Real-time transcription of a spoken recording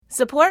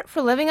Support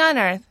for Living on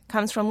Earth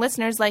comes from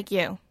listeners like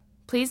you.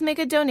 Please make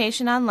a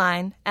donation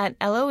online at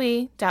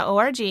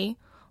loe.org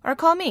or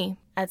call me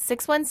at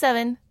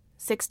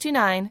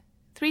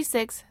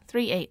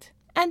 617-629-3638.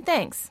 And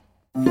thanks.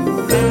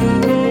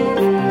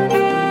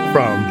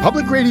 From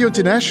Public Radio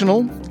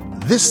International,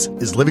 this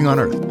is Living on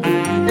Earth.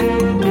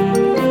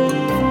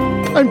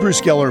 I'm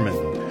Bruce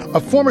Gellerman. A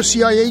former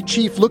CIA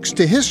chief looks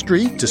to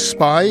history to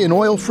spy an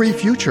oil-free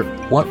future.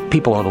 What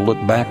people ought to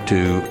look back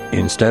to,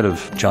 instead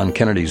of John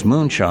Kennedy's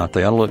moonshot,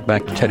 they ought to look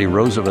back to Teddy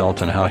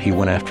Roosevelt and how he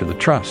went after the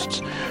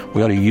trusts.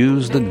 We ought to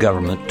use the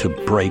government to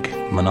break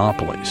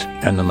monopolies.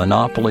 And the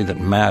monopoly that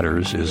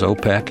matters is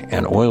OPEC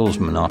and oil's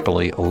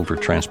monopoly over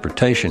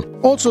transportation.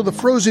 Also, the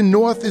frozen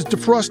north is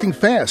defrosting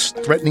fast,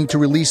 threatening to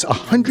release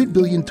 100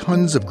 billion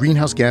tons of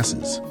greenhouse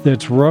gases.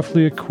 That's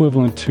roughly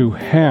equivalent to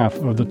half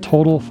of the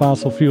total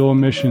fossil fuel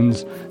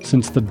emissions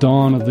since the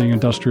dawn of the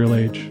industrial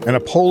age. And a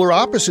polar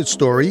opposite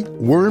story,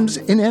 worms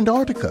in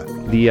Antarctica.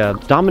 The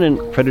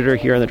dominant predator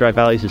here in the dry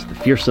valleys is the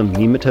Fearsome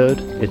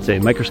nematode. It's a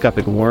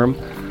microscopic worm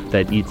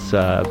that eats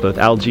both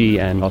algae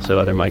and also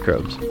other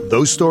microbes.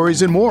 Those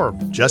stories and more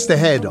just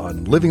ahead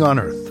on Living on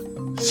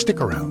Earth.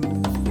 Stick around.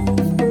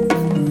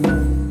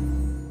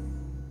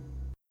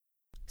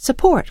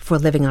 Support for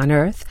Living on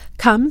Earth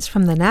comes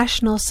from the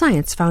National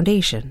Science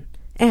Foundation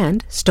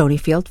and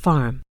Stonyfield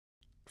Farm.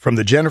 From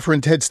the Jennifer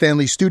and Ted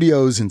Stanley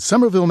Studios in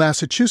Somerville,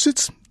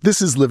 Massachusetts,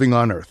 this is Living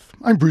on Earth.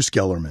 I'm Bruce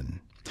Gellerman.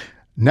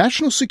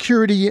 National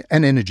security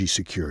and energy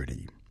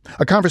security.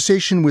 A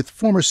conversation with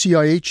former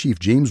CIA Chief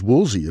James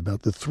Woolsey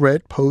about the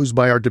threat posed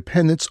by our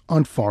dependence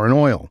on foreign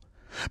oil.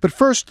 But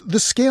first, the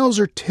scales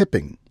are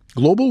tipping.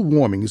 Global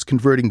warming is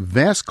converting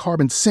vast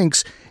carbon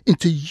sinks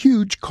into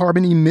huge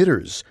carbon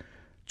emitters.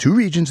 Two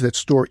regions that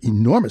store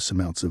enormous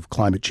amounts of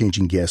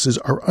climate-changing gases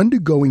are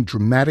undergoing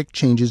dramatic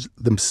changes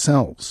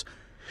themselves.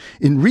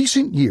 In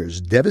recent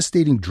years,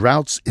 devastating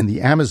droughts in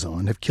the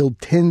Amazon have killed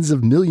tens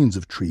of millions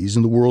of trees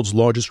in the world's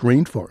largest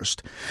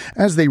rainforest.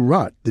 As they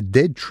rot, the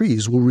dead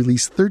trees will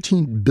release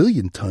 13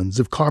 billion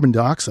tons of carbon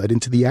dioxide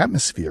into the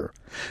atmosphere.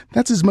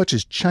 That's as much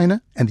as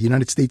China and the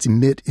United States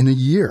emit in a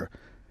year.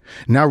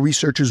 Now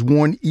researchers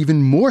warn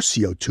even more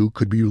CO2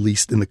 could be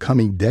released in the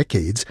coming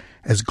decades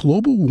as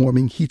global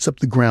warming heats up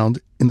the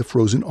ground in the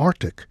frozen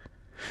Arctic.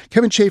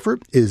 Kevin Schaefer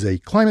is a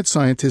climate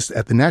scientist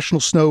at the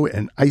National Snow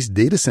and Ice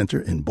Data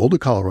Center in Boulder,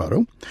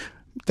 Colorado.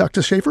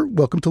 Dr. Schaefer,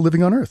 welcome to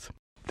Living on Earth.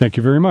 Thank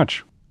you very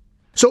much.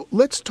 So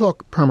let's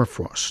talk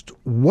permafrost.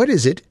 What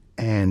is it,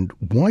 and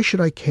why should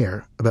I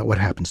care about what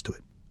happens to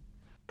it?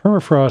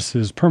 Permafrost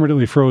is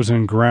permanently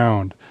frozen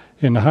ground.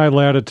 In the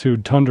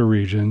high-latitude tundra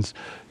regions,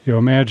 you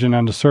imagine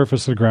on the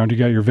surface of the ground you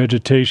got your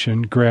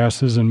vegetation,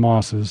 grasses and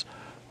mosses.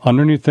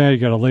 Underneath that, you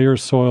got a layer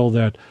of soil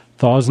that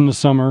thaws in the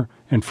summer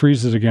and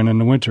freezes again in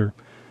the winter.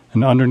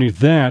 And underneath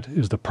that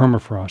is the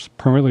permafrost,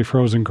 permanently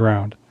frozen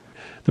ground.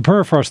 The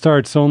permafrost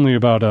starts only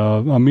about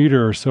a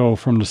meter or so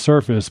from the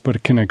surface, but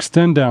it can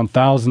extend down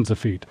thousands of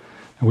feet.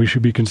 And we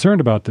should be concerned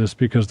about this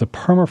because the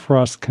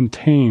permafrost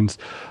contains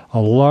a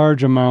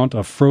large amount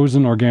of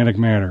frozen organic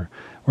matter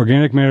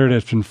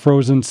that's been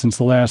frozen since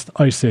the last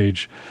ice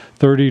age,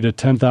 30 to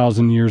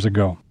 10,000 years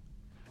ago.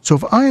 So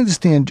if I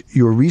understand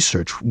your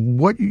research,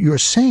 what you're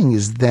saying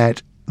is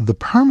that the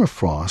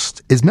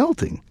permafrost is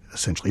melting,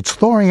 essentially. It's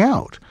thawing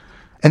out.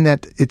 And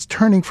that it's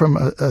turning from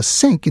a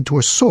sink into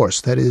a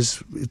source. That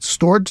is, it's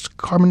stored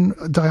carbon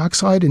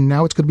dioxide, and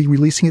now it's going to be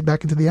releasing it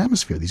back into the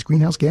atmosphere, these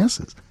greenhouse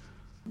gases.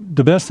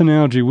 The best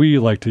analogy we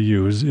like to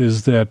use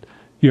is that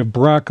you have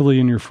broccoli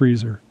in your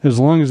freezer. As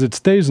long as it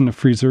stays in the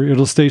freezer,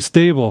 it'll stay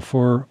stable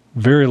for a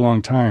very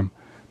long time.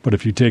 But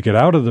if you take it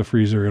out of the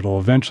freezer, it'll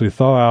eventually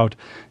thaw out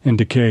and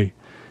decay.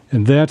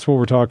 And that's what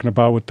we're talking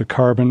about with the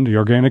carbon, the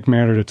organic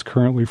matter that's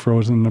currently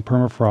frozen in the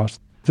permafrost.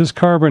 This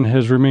carbon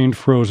has remained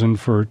frozen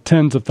for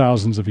tens of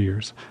thousands of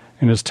years,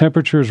 and as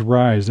temperatures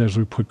rise as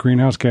we put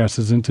greenhouse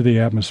gases into the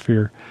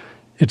atmosphere,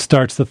 it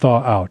starts to thaw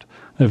out.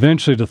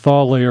 Eventually, the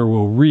thaw layer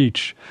will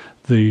reach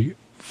the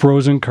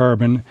frozen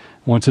carbon.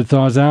 Once it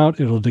thaws out,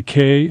 it'll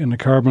decay, and the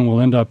carbon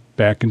will end up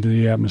back into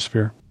the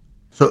atmosphere.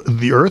 So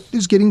the Earth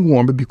is getting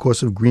warmer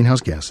because of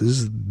greenhouse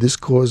gases. This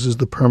causes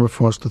the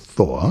permafrost to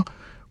thaw,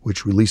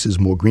 which releases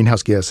more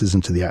greenhouse gases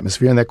into the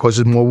atmosphere, and that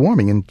causes more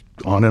warming, and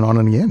on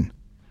and again.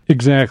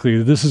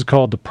 Exactly. This is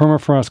called the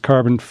permafrost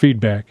carbon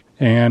feedback.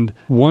 And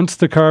once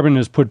the carbon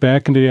is put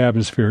back into the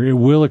atmosphere, it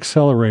will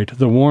accelerate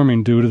the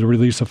warming due to the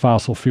release of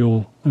fossil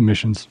fuel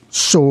emissions.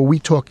 So are we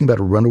talking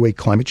about a runaway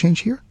climate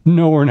change here?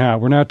 No, we're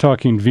not. We're not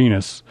talking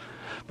Venus.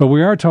 But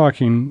we are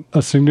talking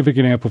a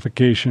significant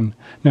amplification.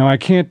 Now, I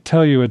can't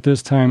tell you at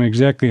this time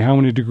exactly how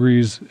many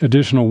degrees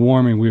additional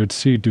warming we would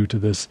see due to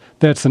this.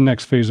 That's the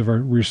next phase of our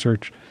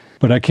research.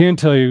 But I can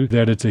tell you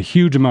that it's a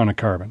huge amount of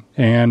carbon.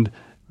 And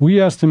we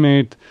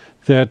estimate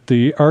that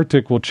the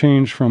Arctic will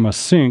change from a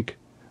sink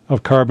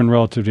of carbon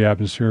relative to the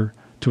atmosphere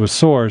to a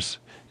source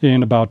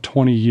in about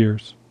 20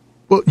 years.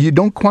 Well, you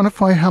don't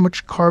quantify how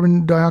much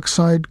carbon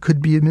dioxide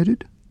could be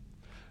emitted?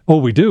 Oh,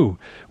 we do.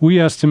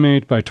 We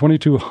estimate by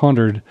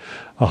 2200,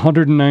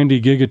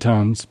 190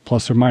 gigatons,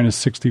 plus or minus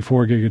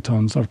 64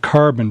 gigatons, of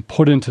carbon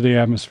put into the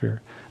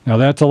atmosphere. Now,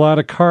 that's a lot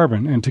of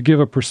carbon, and to give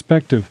a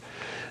perspective,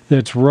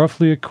 that's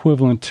roughly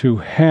equivalent to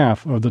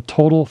half of the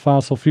total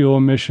fossil fuel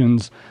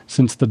emissions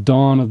since the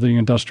dawn of the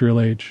industrial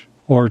age.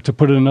 Or to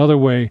put it another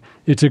way,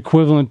 it's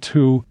equivalent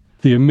to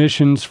the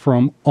emissions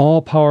from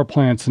all power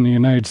plants in the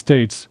United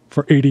States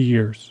for 80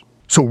 years.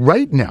 So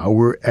right now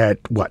we're at,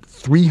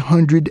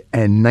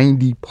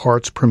 390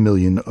 parts per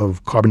million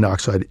of carbon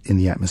dioxide in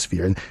the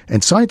atmosphere.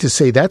 And scientists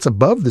say that's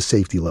above the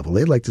safety level.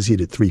 They'd like to see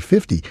it at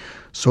 350.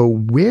 So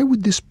where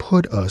would this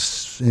put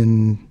us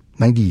in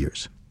 90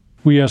 years?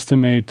 We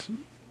estimate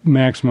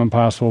maximum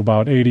possible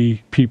about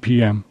 80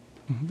 ppm,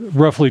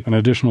 roughly an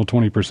additional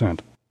 20%.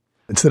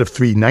 Instead of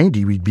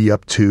 390, we'd be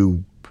up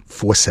to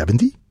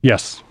 470?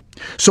 Yes.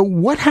 So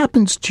what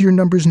happens to your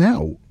numbers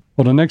now?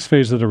 Well, the next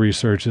phase of the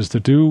research is to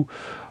do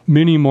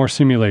many more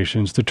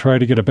simulations to try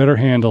to get a better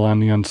handle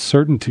on the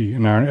uncertainty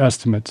in our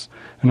estimates,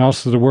 and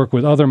also to work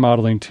with other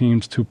modeling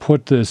teams to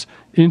put this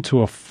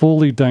into a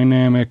fully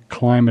dynamic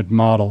climate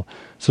model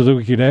so that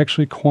we could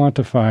actually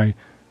quantify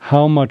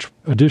how much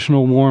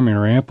additional warming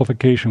or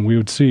amplification we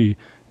would see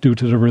due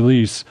to the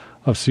release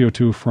of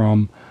CO2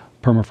 from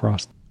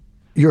permafrost.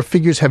 Your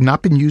figures have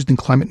not been used in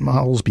climate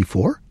models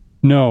before?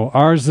 No,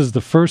 ours is the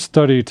first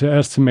study to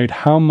estimate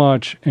how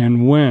much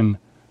and when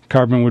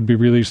carbon would be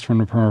released from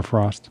the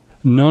permafrost.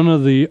 None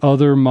of the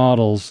other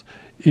models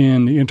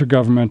in the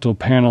Intergovernmental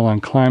Panel on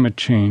Climate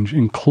Change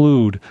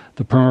include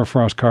the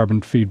permafrost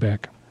carbon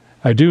feedback.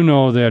 I do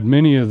know that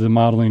many of the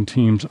modeling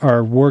teams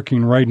are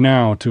working right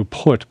now to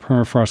put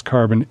permafrost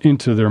carbon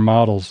into their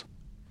models.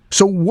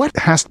 So what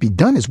has to be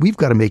done is we've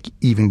got to make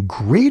even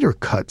greater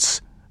cuts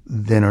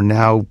than are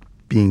now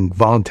being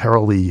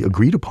voluntarily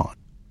agreed upon.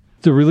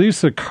 The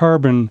release of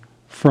carbon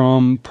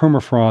from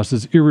permafrost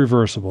is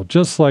irreversible,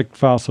 just like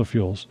fossil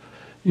fuels.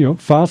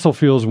 Fossil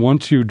fuels,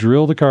 once you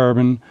drill the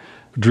carbon,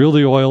 drill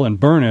the oil, and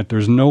burn it,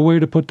 there's no way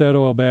to put that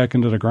oil back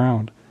into the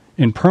ground.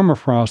 In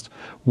permafrost,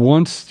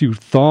 once you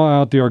thaw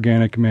out the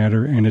organic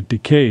matter and it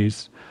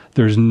decays,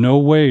 there's no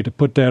way to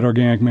put that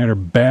organic matter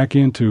back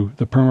into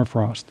the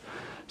permafrost.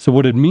 So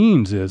what it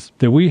means is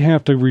that we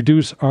have to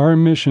reduce our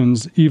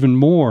emissions even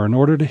more in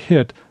order to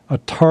hit a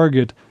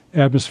target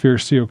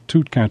atmospheric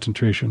CO2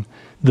 concentration.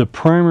 The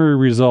primary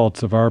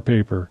results of our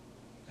paper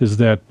is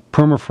that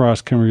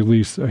permafrost can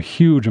release a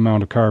huge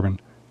amount of carbon,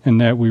 and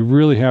that we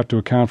really have to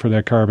account for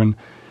that carbon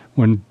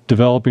when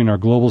developing our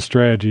global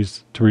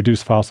strategies to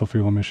reduce fossil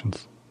fuel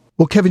emissions.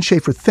 Well, Kevin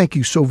Schaefer, thank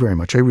you so very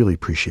much. I really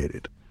appreciate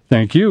it.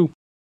 Thank you.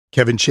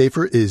 Kevin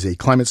Schaefer is a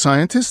climate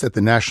scientist at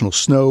the National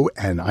Snow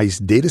and Ice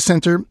Data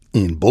Center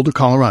in Boulder,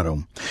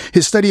 Colorado.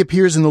 His study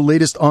appears in the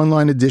latest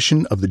online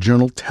edition of the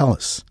journal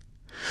Tellus.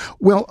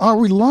 Well, our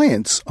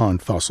reliance on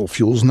fossil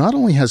fuels not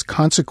only has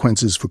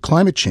consequences for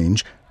climate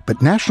change,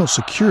 but national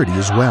security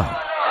as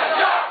well.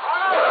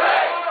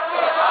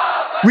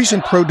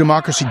 Recent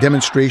pro-democracy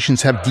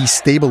demonstrations have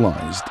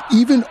destabilized,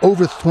 even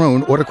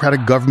overthrown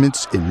autocratic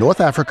governments in North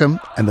Africa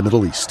and the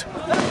Middle East.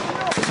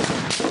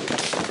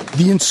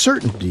 The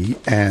uncertainty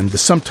and the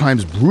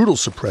sometimes brutal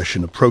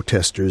suppression of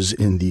protesters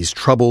in these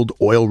troubled,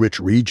 oil-rich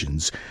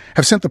regions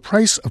have sent the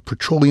price of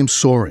petroleum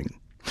soaring.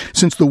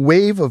 Since the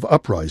wave of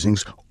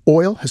uprisings,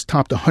 oil has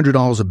topped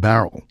 $100 a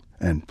barrel,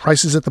 and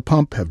prices at the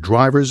pump have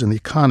drivers and the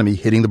economy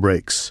hitting the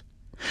brakes.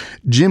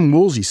 Jim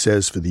Woolsey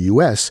says for the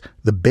U.S.,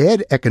 the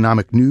bad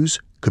economic news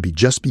could be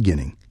just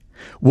beginning.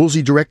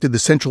 Woolsey directed the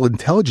Central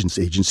Intelligence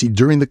Agency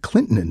during the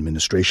Clinton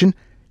administration.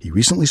 He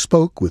recently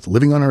spoke with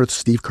Living on Earth's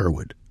Steve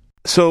Curwood.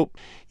 So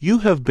you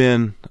have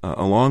been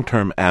a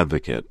long-term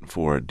advocate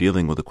for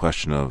dealing with the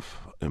question of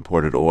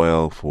imported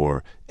oil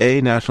for A,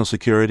 national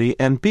security,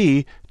 and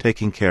B,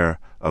 taking care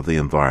of the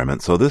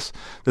environment. So this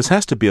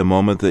has to be a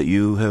moment that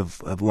you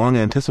have long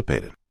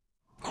anticipated.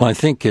 Well, I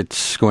think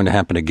it's going to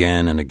happen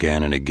again and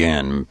again and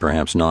again,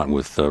 perhaps not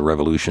with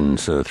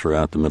revolutions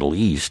throughout the Middle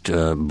East,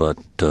 but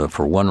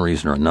for one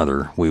reason or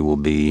another, we will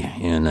be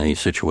in a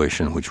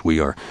situation in which we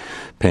are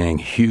paying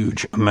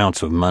huge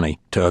amounts of money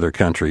to other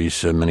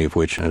countries, many of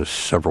which, as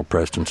several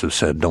presidents have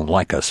said, don't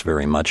like us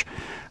very much,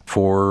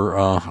 for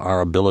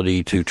our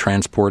ability to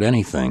transport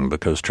anything,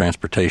 because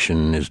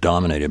transportation is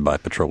dominated by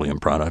petroleum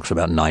products,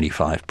 about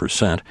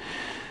 95%.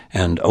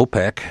 And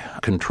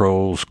OPEC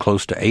controls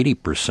close to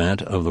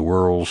 80% of the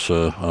world's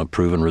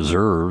proven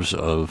reserves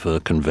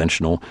of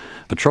conventional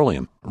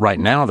petroleum. Right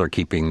now, they're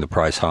keeping the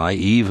price high,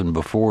 even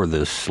before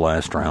this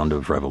last round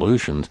of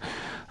revolutions,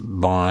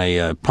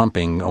 by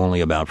pumping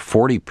only about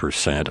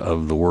 40%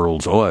 of the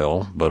world's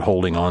oil, but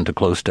holding on to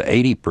close to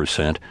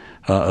 80%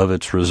 of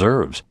its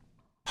reserves.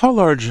 How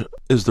large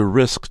is the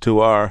risk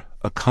to our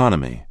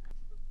economy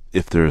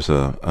if there's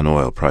an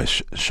oil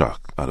price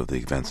shock out of the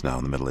events now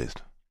in the Middle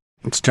East?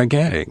 It's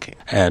gigantic.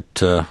 At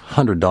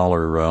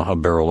 $100 a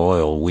barrel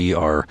oil, we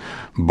are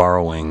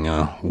borrowing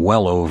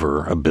well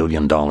over $1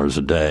 billion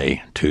a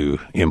day to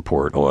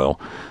import oil,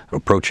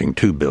 approaching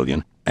 $2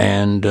 billion.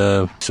 And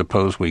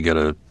suppose we get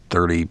a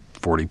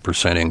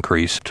 30-40%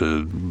 increase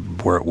to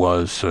where it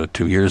was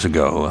 2 years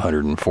ago,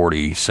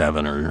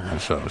 147 or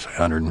so, say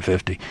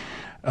 150.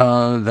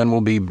 Then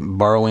we'll be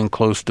borrowing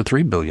close to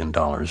 $3 billion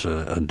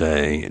a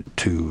day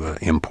to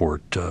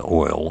import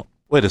oil.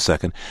 Wait a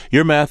second.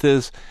 Your math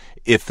is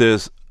if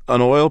there's an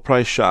oil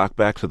price shock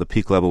back to the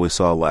peak level we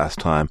saw last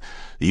time,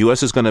 the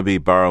U.S. is going to be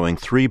borrowing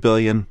 $3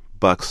 billion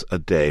a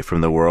day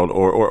from the world,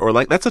 or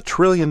like that's $1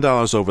 trillion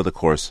over the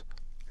course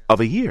of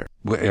a year.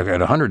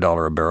 At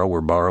 $100 a barrel, we're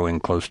borrowing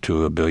close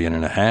to $1.5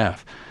 billion.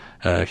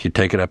 If you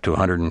take it up to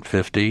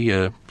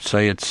 150,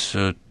 say it's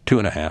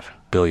 $2.5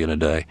 billion a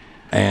day.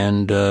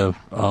 And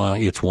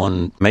it's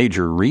one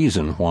major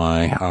reason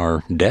why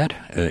our debt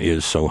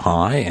is so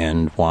high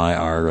and why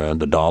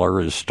the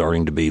dollar is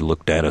starting to be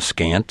looked at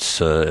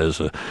askance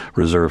as a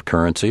reserve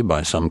currency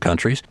by some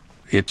countries.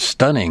 It's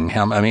stunning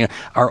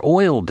our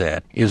oil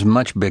debt is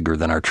much bigger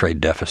than our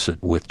trade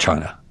deficit with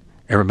China.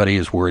 Everybody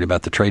is worried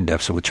about the trade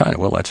deficit with China.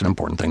 Well, that's an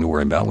important thing to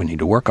worry about. We need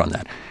to work on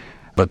that.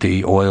 But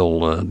the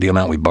oil, the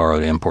amount we borrow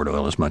to import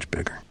oil is much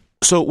bigger.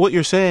 So what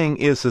you're saying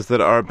is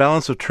that our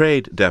balance of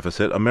trade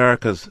deficit,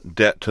 America's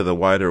debt to the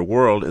wider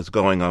world, is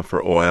going up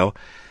for oil.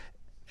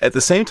 At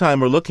the same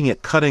time, we're looking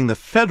at cutting the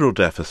federal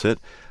deficit.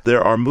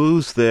 There are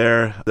moves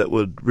there that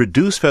would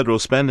reduce federal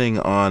spending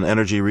on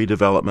energy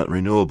redevelopment,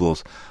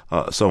 renewables,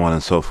 so on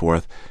and so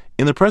forth.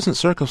 In the present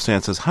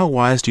circumstances, how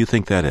wise do you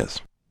think that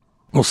is?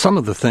 Well, some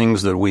of the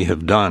things that we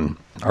have done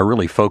are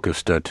really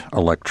focused at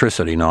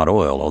electricity, not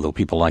oil, although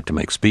people like to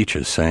make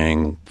speeches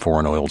saying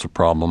foreign oil's a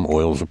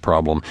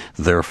problem,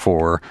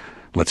 therefore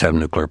let's have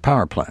nuclear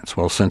power plants.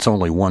 Well, since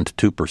only 1%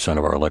 to 2%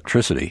 of our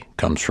electricity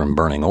comes from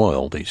burning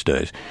oil these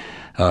days,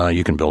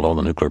 you can build all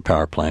the nuclear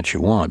power plants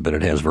you want, but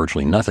it has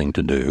virtually nothing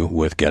to do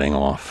with getting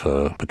off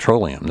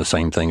petroleum. The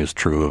same thing is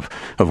true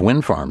of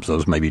wind farms.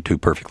 Those may be two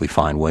perfectly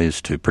fine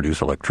ways to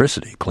produce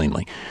electricity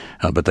cleanly,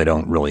 but they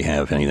don't really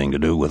have anything to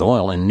do with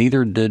oil, and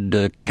neither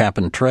did cap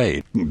and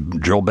trade.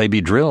 Drill,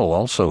 baby, drill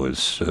also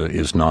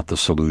is not the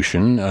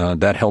solution.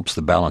 That helps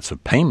the balance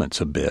of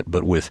payments a bit,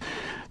 but with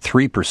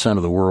 3%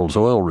 of the world's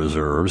oil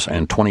reserves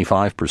and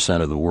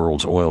 25% of the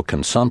world's oil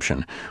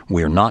consumption,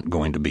 we are not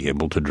going to be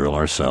able to drill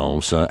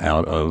ourselves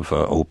out of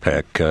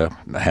OPEC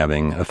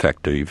having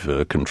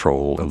effective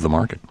control of the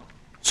market.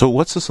 So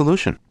what's the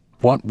solution?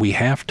 What we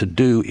have to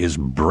do is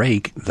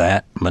break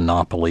that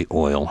monopoly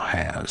oil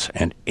has.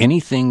 And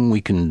anything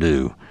we can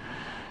do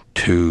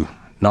to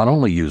not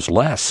only use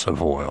less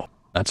of oil,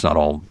 that's not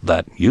all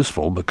that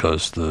useful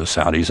because the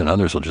Saudis and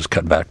others will just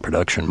cut back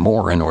production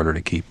more in order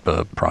to keep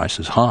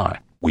prices high.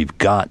 We've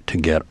got to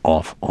get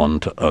off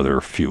onto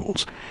other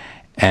fuels.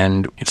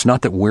 And it's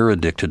not that we're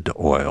addicted to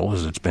oil,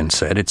 as it's been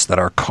said, it's that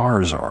our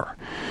cars are.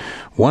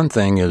 One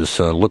thing is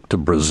look to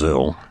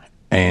Brazil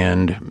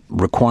and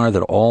require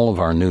that all of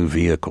our new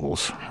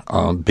vehicles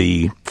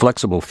be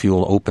flexible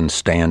fuel open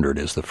standard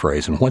is the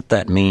phrase. And what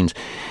that means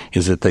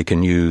is that they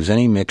can use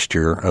any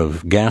mixture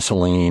of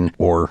gasoline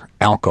or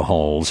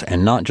alcohols,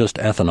 and not just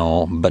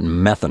ethanol, but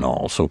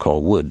methanol,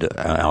 so-called wood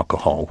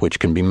alcohol, which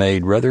can be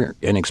made rather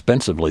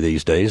inexpensively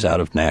these days out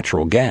of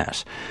natural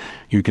gas.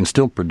 You can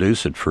still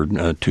produce it for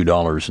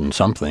 $2 and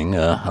something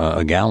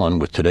a gallon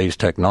with today's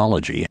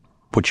technology.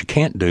 What you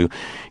can't do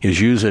is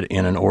use it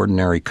in an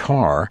ordinary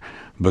car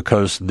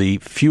because the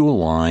fuel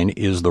line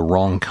is the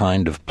wrong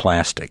kind of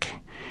plastic.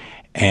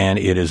 And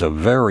it is a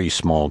very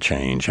small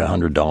change,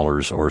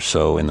 $100 or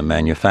so in the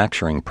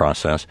manufacturing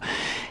process.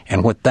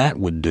 And what that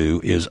would do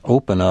is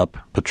open up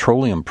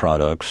petroleum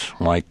products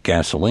like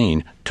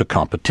gasoline to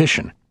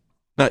competition.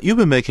 Now, you've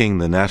been making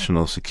the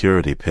national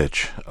security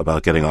pitch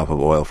about getting off of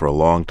oil for a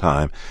long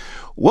time.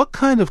 What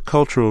kind of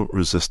cultural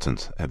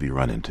resistance have you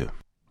run into?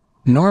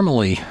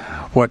 Normally,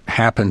 what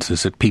happens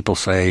is that people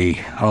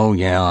say, oh,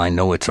 yeah, I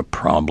know it's a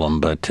problem,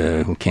 but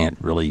we can't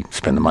really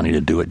spend the money to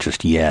do it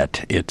just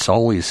yet. It's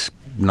always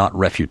not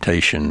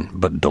refutation,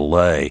 but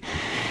delay.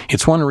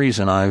 It's one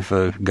reason I've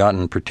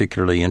gotten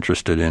particularly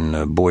interested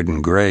in Boyd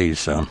and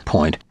Gray's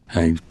point.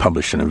 I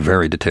published in a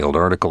very detailed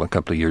article a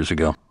couple of years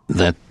ago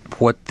that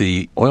what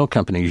the oil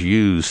companies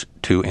use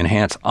to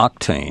enhance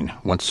octane,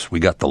 once we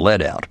got the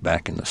lead out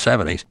back in the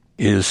 70s,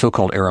 is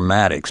so-called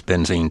aromatics,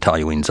 benzene,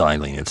 toluene,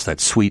 xylene. It's that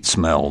sweet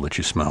smell that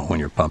you smell when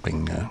you're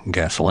pumping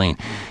gasoline.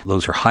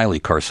 Those are highly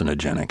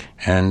carcinogenic.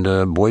 And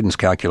Boyden's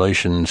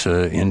calculations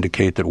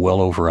indicate that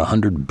well over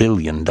 $100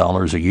 billion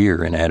a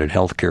year in added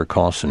health care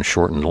costs and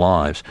shortened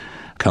lives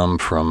come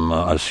from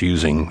us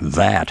using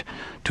that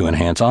to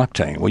enhance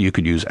octane. Well, you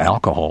could use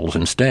alcohols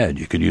instead.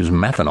 You could use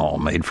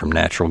methanol made from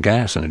natural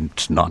gas, and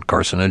it's not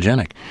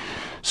carcinogenic.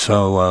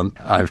 So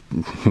I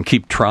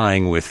keep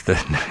trying with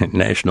the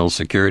national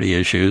security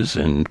issues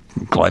and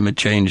climate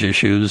change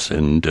issues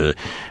and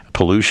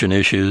pollution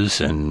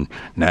issues and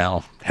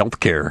now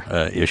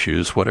healthcare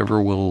issues.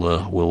 Whatever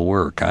will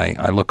work.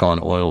 I look on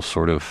oil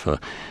sort of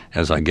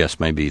as I guess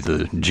maybe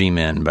the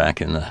G-men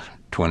back in the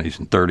 20s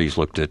and 30s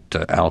looked at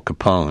Al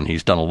Capone.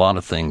 He's done a lot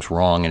of things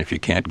wrong, and if you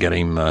can't get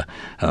him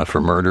for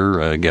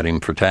murder, get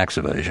him for tax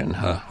evasion.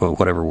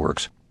 Whatever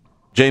works.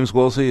 James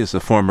Woolsey is the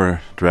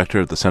former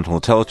director of the Central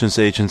Intelligence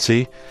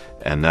Agency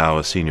and now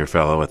a senior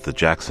fellow at the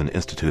Jackson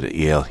Institute at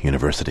Yale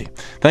University.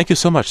 Thank you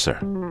so much, sir.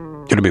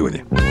 Good to be with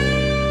you.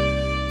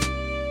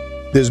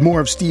 There's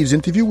more of Steve's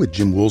interview with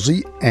Jim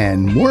Woolsey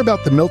and more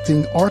about the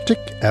melting Arctic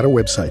at our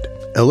website,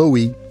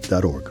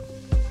 loe.org.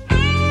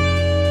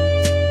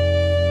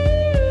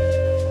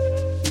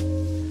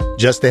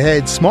 Just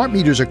ahead, smart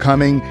meters are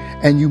coming,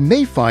 and you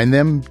may find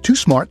them too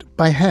smart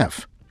by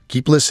half.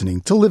 Keep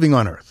listening to Living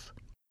on Earth.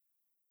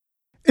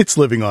 It's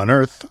Living on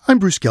Earth. I'm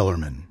Bruce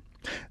Gellerman.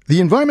 The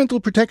Environmental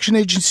Protection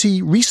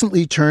Agency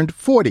recently turned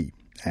 40,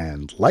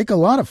 and like a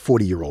lot of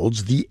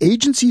 40-year-olds, the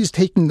agency is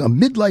taking a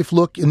midlife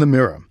look in the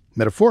mirror,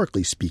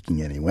 metaphorically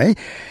speaking anyway,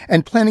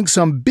 and planning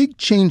some big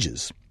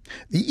changes.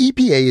 The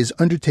EPA is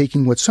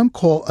undertaking what some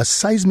call a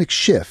seismic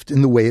shift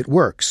in the way it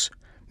works,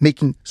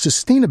 making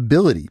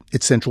sustainability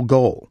its central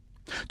goal.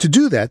 To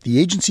do that, the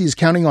agency is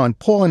counting on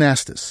Paul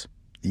Anastas.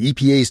 The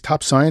EPA's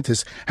top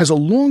scientist has a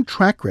long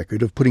track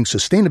record of putting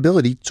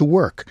sustainability to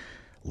work.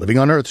 Living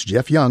on Earth's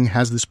Jeff Young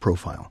has this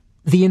profile.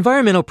 The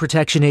Environmental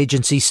Protection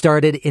Agency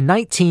started in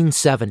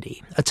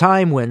 1970, a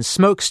time when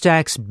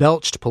smokestacks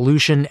belched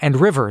pollution and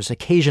rivers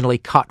occasionally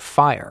caught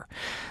fire.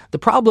 The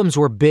problems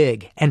were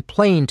big and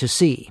plain to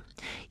see.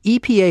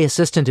 EPA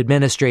Assistant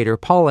Administrator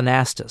Paul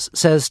Anastas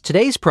says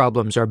today's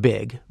problems are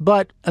big,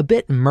 but a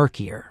bit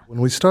murkier. When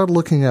we start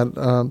looking at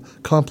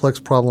complex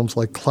problems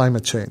like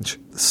climate change,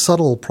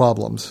 subtle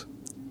problems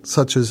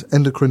such as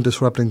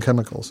endocrine-disrupting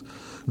chemicals,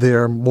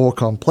 they're more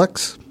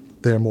complex,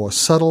 they're more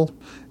subtle,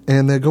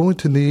 and they're going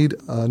to need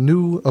a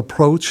new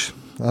approach,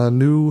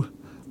 new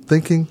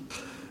thinking.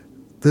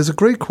 There's a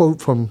great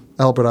quote from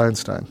Albert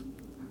Einstein.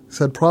 He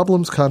said,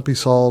 "Problems can't be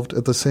solved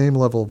at the same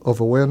level of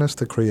awareness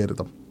that created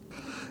them."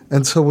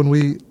 And so when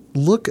we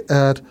look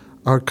at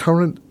our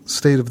current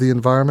state of the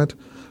environment,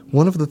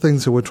 one of the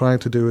things that we're trying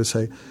to do is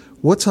say,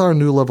 what's our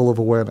new level of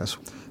awareness?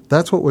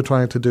 That's what we're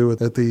trying to do at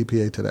the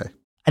EPA today.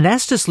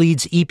 Anastas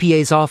leads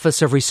EPA's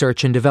Office of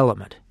Research and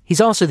Development. He's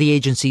also the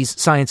agency's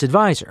science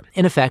advisor,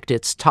 in effect,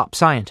 its top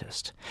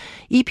scientist.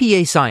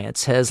 EPA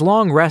science has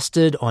long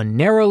rested on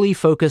narrowly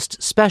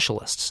focused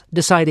specialists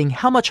deciding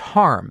how much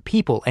harm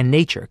people and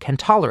nature can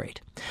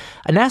tolerate.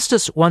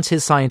 Anastas wants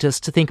his scientists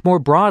to think more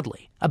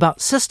broadly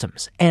about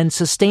systems and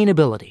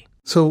sustainability.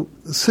 So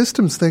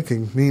systems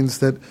thinking means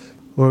that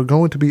we're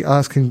going to be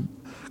asking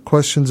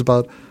questions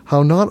about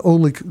how not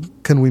only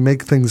can we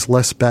make things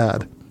less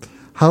bad,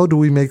 how do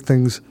we make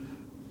things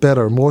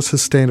better, more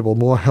sustainable,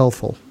 more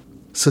healthful?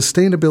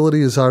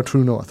 Sustainability is our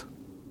true north.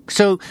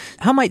 So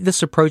how might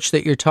this approach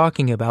that you're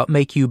talking about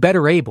make you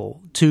better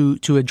able to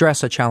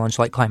address a challenge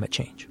like climate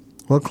change?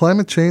 Well,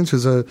 climate change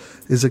is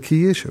a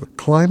key issue.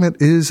 Climate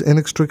is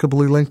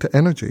inextricably linked to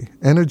energy,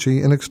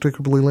 energy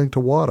inextricably linked to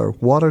water,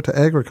 water to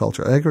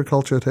agriculture,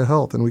 agriculture to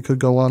health, and we could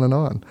go on and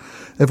on.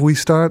 If we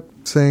start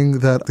saying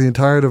that the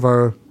entirety of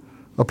our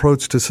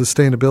approach to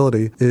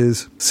sustainability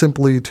is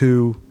simply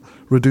to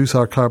reduce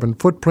our carbon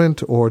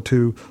footprint or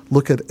to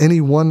look at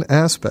any one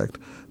aspect,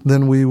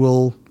 then we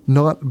will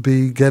not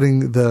be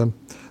getting the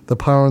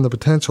power and the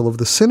potential of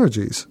the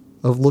synergies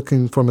of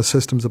looking from a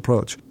systems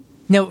approach.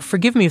 Now,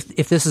 forgive me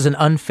if this is an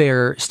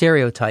unfair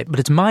stereotype, but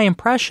it's my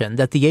impression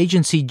that the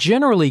agency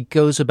generally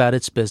goes about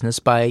its business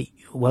by,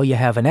 well, you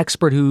have an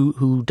expert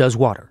who does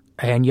water,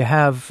 and you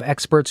have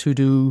experts who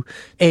do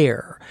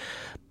air.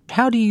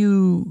 How do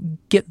you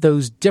get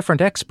those different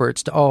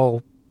experts to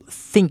all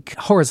think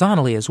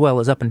horizontally as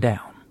well as up and down?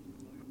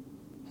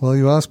 Well,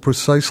 you asked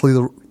precisely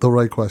the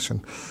right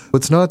question.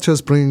 It's not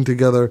just bringing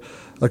together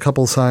a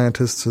couple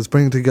scientists. It's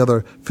bringing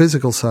together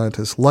physical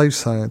scientists, life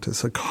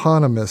scientists,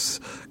 economists,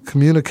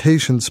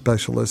 communication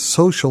specialists,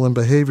 social and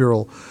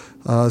behavioral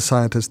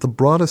scientists, the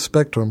broadest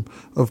spectrum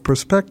of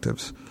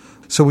perspectives.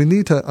 So we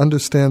need to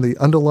understand the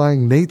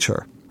underlying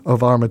nature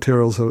of our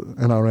materials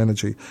and our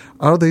energy.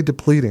 Are they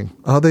depleting?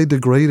 Are they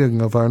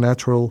degrading of our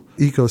natural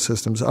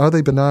ecosystems? Are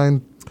they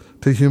benign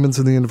to humans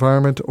and the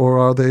environment, or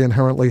are they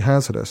inherently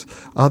hazardous?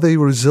 Are they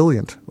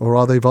resilient, or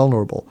are they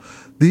vulnerable?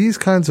 These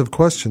kinds of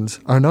questions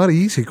are not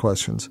easy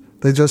questions.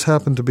 They just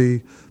happen to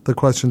be the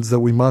questions that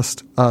we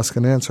must ask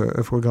and answer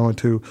if we're going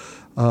to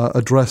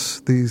address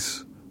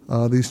these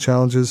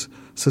challenges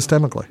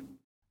systemically.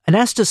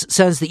 Anastas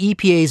says the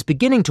EPA is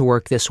beginning to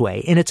work this way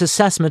in its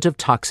assessment of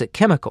toxic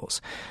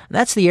chemicals.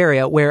 That's the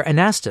area where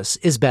Anastas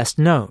is best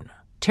known.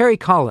 Terry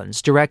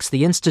Collins directs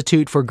the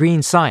Institute for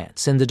Green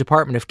Science in the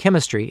Department of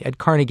Chemistry at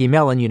Carnegie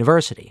Mellon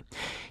University.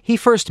 He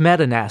first met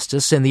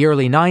Anastas in the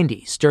early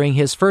 90s during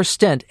his first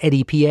stint at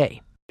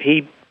EPA.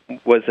 He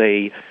was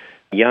a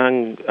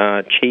young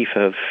chief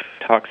of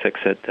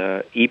toxics at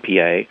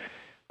EPA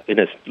in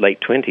his late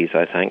 20s,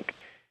 I think.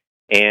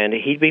 And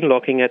he'd been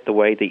looking at the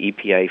way the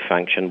EPA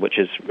functioned, which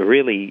is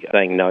really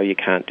saying, no, you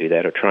can't do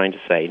that, or trying to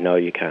say, no,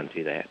 you can't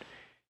do that.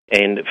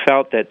 And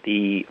felt that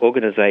the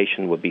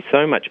organization would be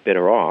so much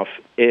better off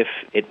if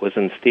it was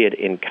instead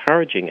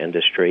encouraging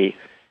industry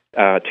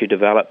to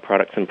develop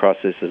products and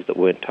processes that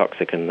weren't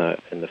toxic in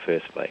the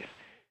first place.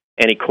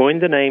 And he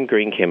coined the name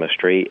green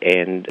chemistry,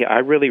 and I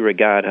really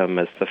regard him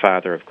as the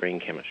father of green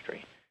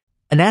chemistry.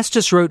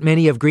 Anastas wrote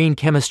many of green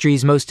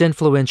chemistry's most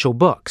influential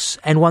books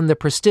and won the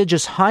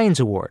prestigious Heinz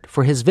Award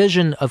for his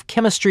vision of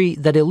chemistry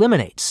that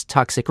eliminates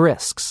toxic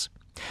risks.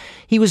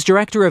 He was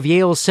director of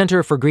Yale's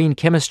Center for Green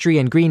Chemistry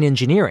and Green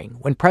Engineering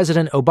when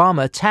President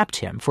Obama tapped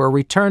him for a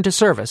return to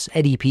service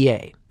at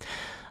EPA.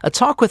 A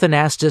talk with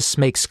Anastas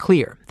makes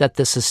clear that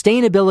the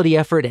sustainability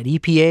effort at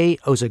EPA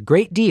owes a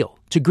great deal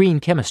to green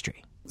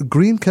chemistry.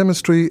 Green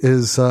chemistry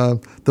is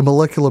the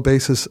molecular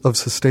basis of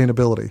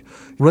sustainability,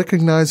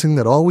 recognizing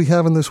that all we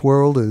have in this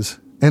world is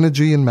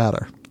energy and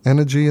matter,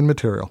 energy and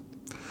material.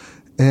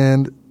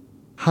 And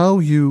how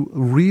you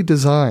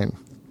redesign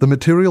the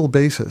material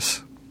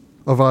basis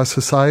of our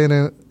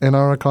society and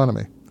our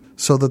economy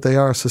so that they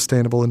are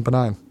sustainable and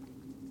benign.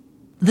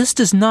 This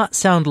does not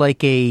sound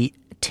like a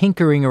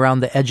tinkering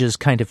around the edges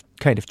kind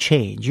of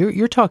change.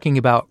 You're talking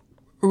about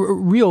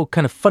real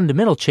kind of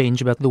fundamental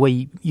change about the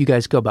way you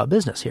guys go about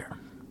business here.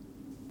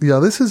 Yeah,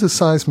 this is a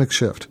seismic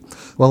shift.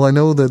 While I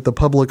know that the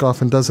public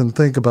often doesn't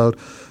think about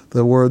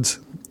the words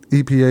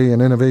EPA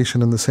and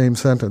innovation in the same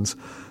sentence,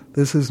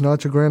 this is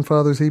not your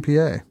grandfather's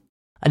EPA.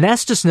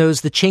 Anastas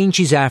knows the change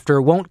he's after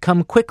won't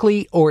come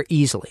quickly or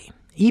easily.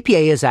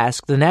 EPA has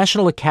asked the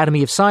National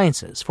Academy of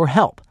Sciences for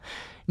help.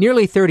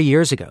 Nearly 30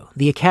 years ago,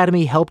 the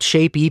Academy helped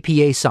shape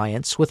EPA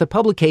science with a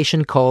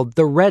publication called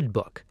The Red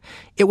Book.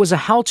 It was a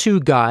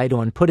how-to guide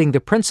on putting the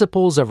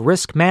principles of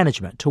risk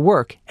management to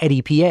work at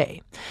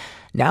EPA.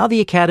 Now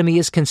the Academy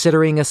is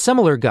considering a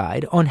similar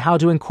guide on how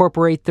to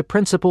incorporate the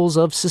principles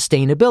of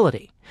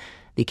sustainability.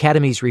 The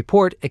Academy's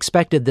report,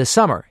 expected this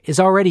summer, is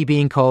already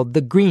being called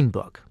the Green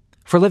Book.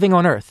 For Living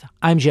on Earth,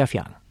 I'm Jeff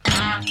Young.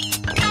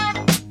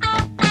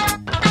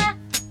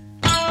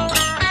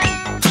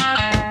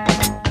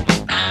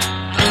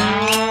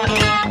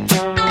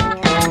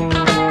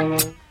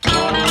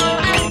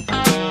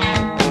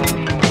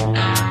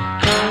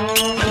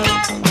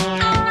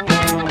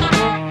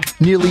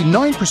 Nearly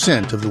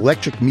 9% of the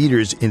electric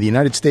meters in the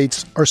United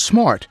States are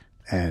smart,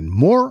 and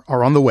more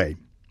are on the way.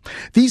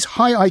 These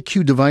high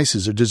IQ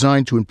devices are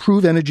designed to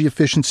improve energy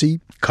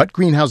efficiency, cut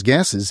greenhouse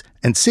gases,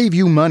 and save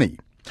you money.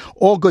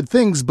 All good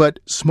things, but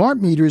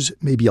smart meters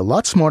may be a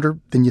lot smarter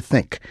than you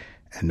think,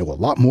 and know a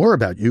lot more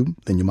about you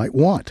than you might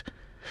want.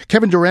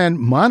 Kevin Duran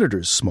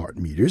monitors smart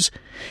meters.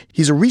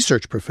 He's a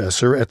research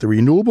professor at the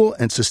Renewable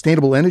and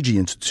Sustainable Energy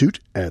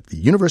Institute at the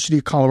University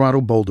of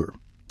Colorado Boulder.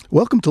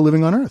 Welcome to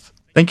Living on Earth.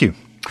 Thank you.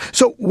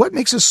 So what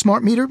makes a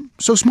smart meter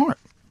so smart?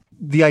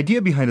 The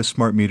idea behind a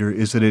smart meter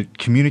is that it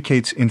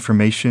communicates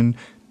information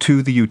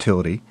to the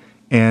utility.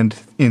 And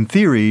in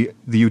theory,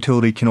 the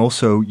utility can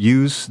also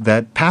use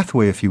that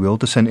pathway, if you will,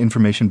 to send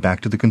information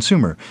back to the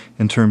consumer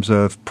in terms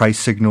of price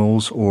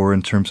signals or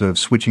in terms of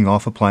switching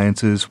off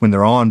appliances when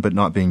they're on but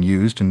not being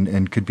used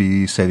and could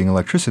be saving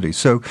electricity.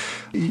 So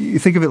you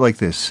think of it like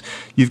this.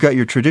 You've got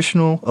your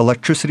traditional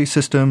electricity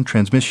system,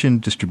 transmission,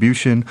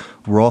 distribution.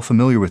 We're all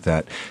familiar with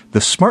that. The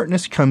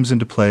smartness comes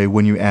into play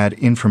when you add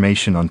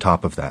information on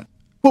top of that.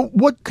 Well,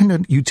 what can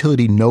a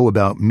utility know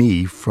about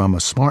me from a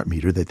smart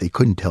meter that they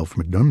couldn't tell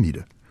from a dumb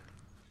meter?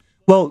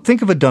 Well,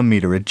 think of a dumb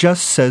meter. It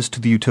just says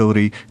to the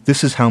utility,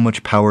 this is how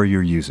much power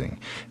you're using.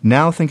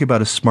 Now think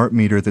about a smart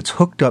meter that's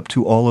hooked up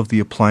to all of the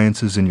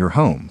appliances in your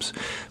homes.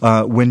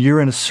 When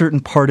you're in a certain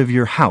part of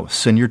your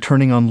house and you're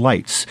turning on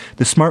lights,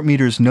 the smart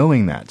meter is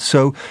knowing that.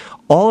 So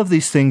all of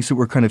these things that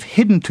were kind of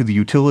hidden to the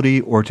utility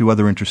or to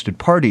other interested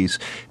parties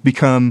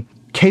become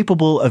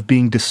capable of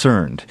being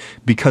discerned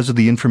because of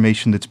the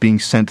information that's being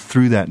sent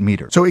through that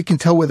meter. So it can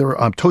tell whether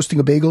I'm toasting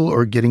a bagel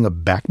or getting a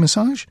back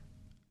massage?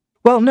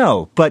 Well,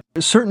 no, but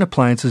certain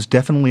appliances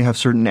definitely have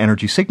certain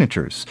energy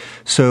signatures.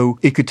 So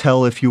it could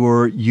tell if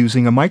you're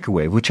using a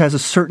microwave, which has a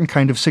certain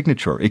kind of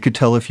signature. It could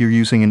tell if you're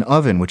using an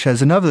oven, which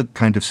has another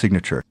kind of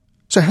signature.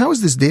 So how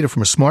is this data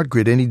from a smart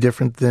grid any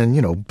different than,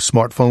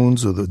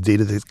 smartphones or the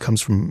data that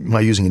comes from my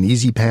using an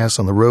Easy Pass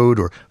on the road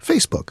or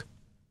Facebook?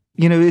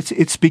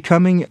 It's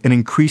becoming an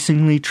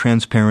increasingly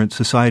transparent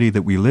society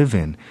that we live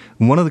in.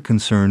 One of the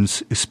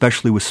concerns,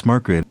 especially with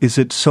smart grid, is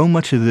that so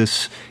much of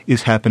this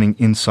is happening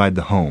inside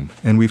the home.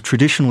 And we've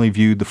traditionally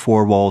viewed the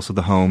four walls of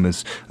the home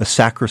as a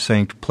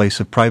sacrosanct place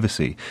of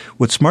privacy.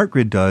 What smart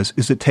grid does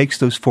is it takes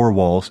those four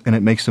walls and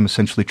it makes them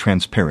essentially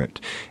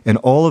transparent. And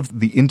all of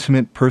the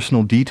intimate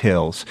personal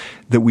details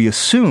that we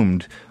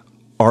assumed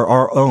are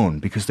our own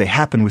because they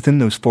happen within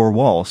those four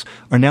walls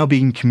are now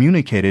being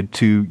communicated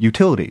to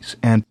utilities.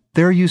 And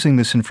they're using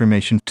this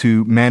information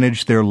to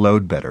manage their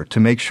load better, to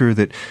make sure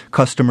that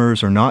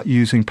customers are not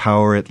using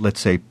power at, let's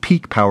say,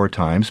 peak power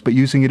times, but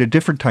using it at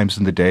different times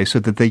in the day so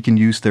that they can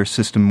use their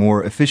system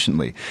more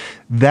efficiently.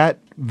 That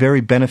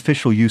very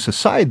beneficial use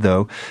aside,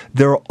 though,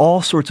 there are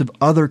all sorts of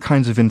other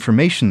kinds of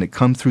information that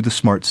come through the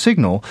smart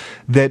signal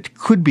that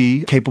could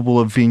be capable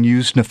of being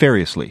used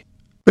nefariously.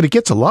 But it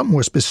gets a lot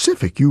more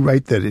specific. You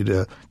write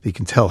that they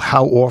can tell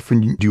how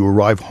often do you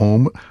arrive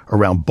home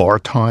around bar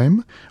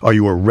time. Are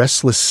you a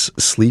restless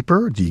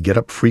sleeper? Do you get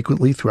up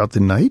frequently throughout the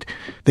night?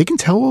 They can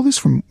tell all this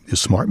from the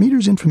smart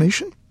meters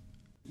information?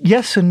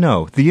 Yes and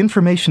no. The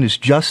information is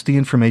just the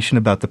information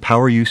about the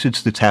power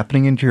usage that's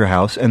happening into your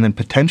house, and then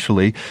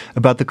potentially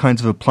about the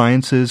kinds of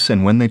appliances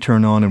and when they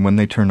turn on and when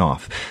they turn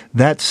off.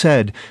 That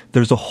said,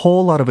 there's a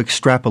whole lot of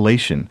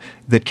extrapolation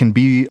that can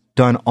be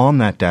done on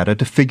that data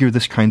to figure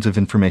this kinds of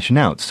information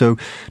out. So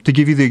to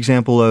give you the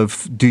example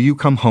of, do you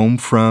come home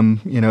from,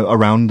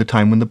 around the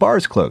time when the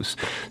bars close?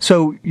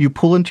 So you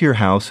pull into your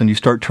house and you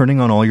start turning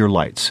on all your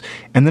lights.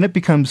 And then it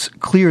becomes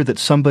clear that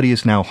somebody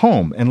is now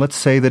home. And let's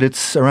say that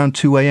it's around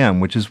 2 a.m.,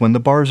 which is when the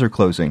bars are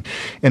closing.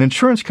 An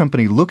insurance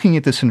company looking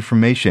at this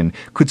information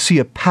could see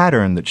a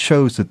pattern that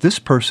shows that this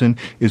person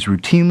is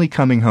routinely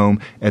coming home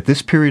at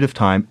this period of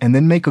time, and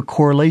then make a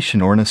correlation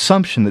or an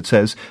assumption that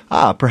says,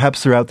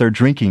 perhaps they're out there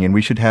drinking and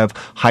we should have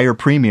higher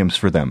premiums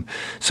for them.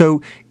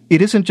 So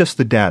it isn't just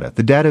the data.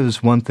 The data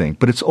is one thing,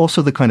 but it's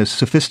also the kind of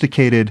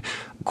sophisticated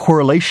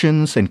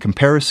correlations and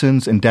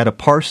comparisons and data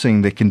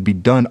parsing that can be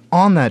done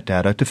on that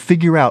data to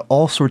figure out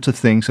all sorts of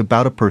things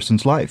about a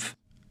person's life.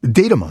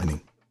 Data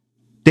mining.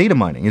 Data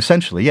mining,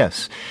 essentially,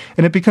 yes.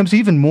 And it becomes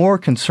even more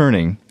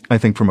concerning, I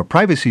think, from a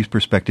privacy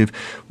perspective,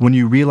 when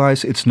you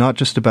realize it's not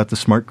just about the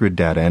smart grid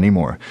data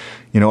anymore.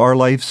 Our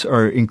lives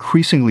are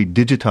increasingly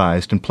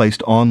digitized and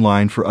placed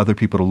online for other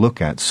people to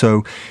look at.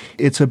 So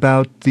it's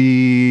about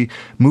the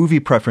movie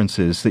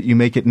preferences that you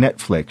make at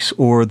Netflix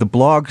or the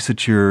blogs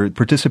that you're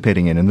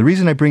participating in. And the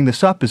reason I bring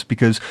this up is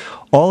because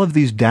all of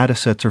these data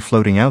sets are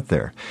floating out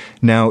there.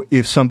 Now,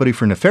 if somebody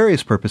for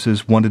nefarious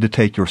purposes wanted to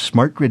take your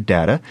smart grid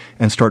data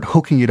and start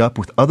hooking it up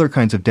with other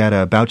kinds of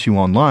data about you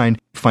online,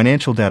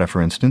 financial data,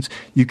 for instance,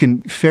 you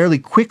can fairly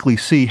quickly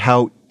see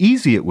how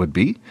easy it would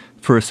be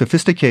for a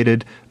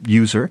sophisticated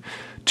user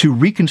to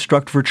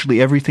reconstruct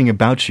virtually everything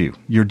about you.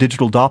 Your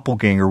digital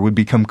doppelganger would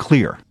become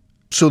clear.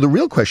 So the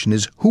real question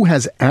is, who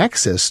has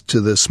access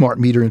to the smart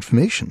meter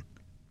information?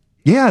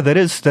 Yeah, that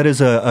is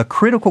a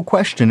critical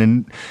question,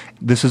 and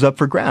this is up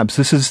for grabs.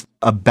 This is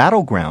a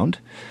battleground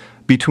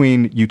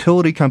between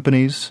utility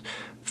companies,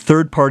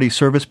 third-party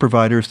service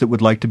providers that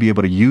would like to be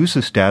able to use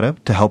this data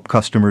to help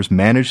customers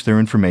manage their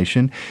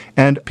information,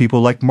 and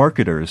people like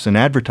marketers and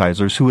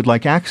advertisers who would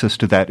like access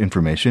to that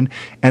information,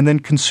 and then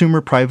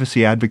consumer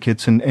privacy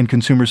advocates and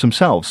consumers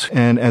themselves.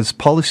 And as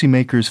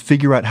policymakers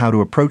figure out how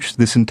to approach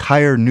this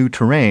entire new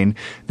terrain,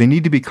 they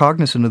need to be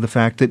cognizant of the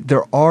fact that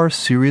there are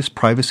serious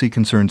privacy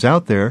concerns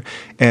out there,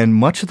 and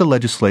much of the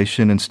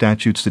legislation and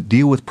statutes that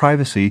deal with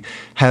privacy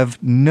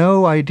have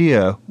no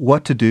idea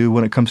what to do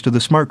when it comes to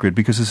the smart grid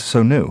because this is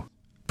so new.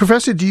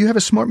 Professor, do you have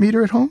a smart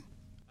meter at home?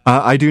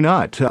 I do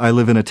not. I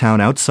live in a town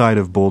outside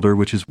of Boulder,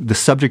 which is the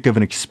subject of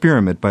an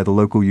experiment by the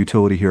local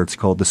utility here. It's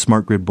called the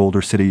Smart Grid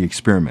Boulder City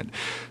Experiment.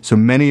 So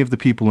many of the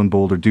people in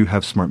Boulder do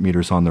have smart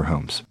meters on their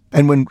homes.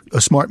 And when a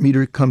smart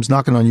meter comes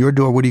knocking on your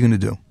door, what are you going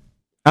to do?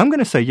 I'm going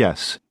to say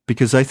yes,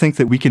 because I think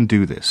that we can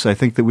do this. I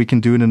think that we can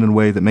do it in a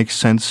way that makes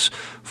sense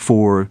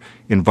for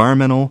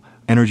environmental,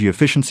 energy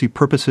efficiency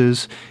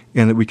purposes,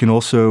 and that we can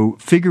also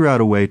figure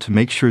out a way to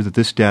make sure that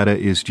this data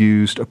is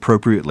used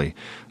appropriately.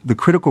 The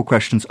critical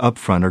questions up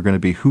front are going to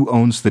be who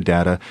owns the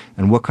data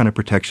and what kind of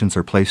protections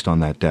are placed on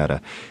that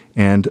data.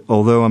 And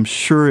although I'm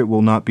sure it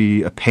will not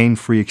be a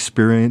pain-free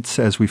experience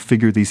as we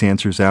figure these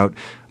answers out,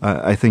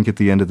 I think at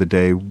the end of the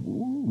day,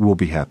 we'll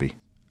be happy.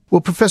 Well,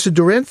 Professor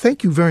Doran,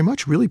 thank you very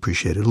much. Really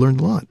appreciate it. I learned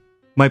a lot.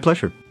 My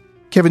pleasure.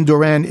 Kevin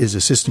Doran is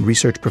Assistant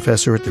Research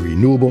Professor at the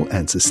Renewable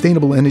and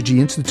Sustainable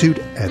Energy Institute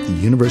at the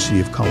University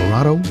of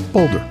Colorado,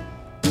 Boulder.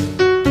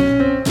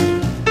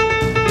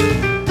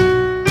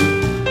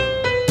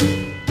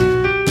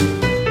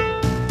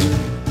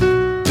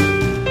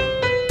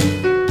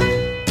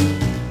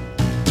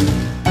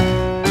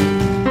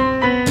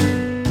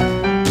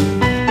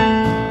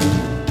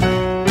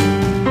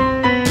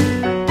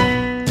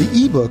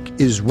 The ebook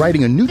is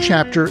writing a new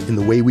chapter in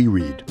the way we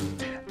read.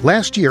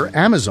 Last year,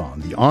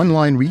 Amazon, the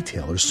online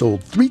retailer,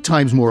 sold 3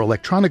 times more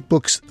electronic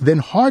books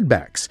than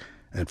hardbacks,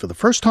 and for the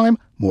first time,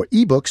 more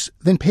ebooks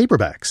than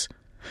paperbacks.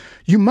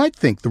 You might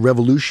think the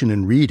revolution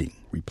in reading,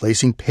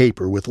 replacing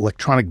paper with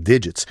electronic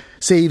digits,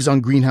 saves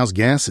on greenhouse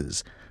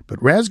gases,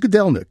 but Raz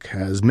Gudelnik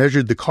has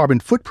measured the carbon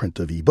footprint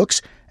of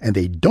ebooks, and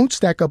they don't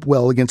stack up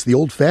well against the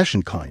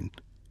old-fashioned kind.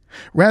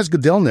 Raz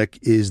Gudelnik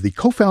is the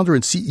co-founder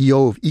and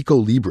CEO of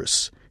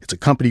EcoLibris. It's a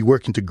company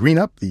working to green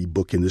up the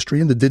book industry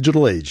in the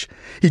digital age.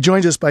 He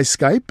joins us by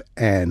Skype,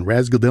 and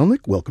Raz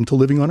Gudelnik, welcome to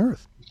Living on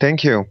Earth.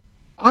 Thank you.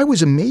 I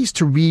was amazed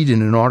to read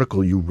in an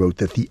article you wrote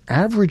that the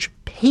average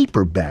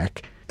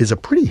paperback is a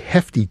pretty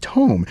hefty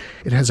tome.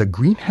 It has a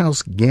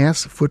greenhouse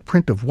gas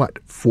footprint of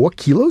 4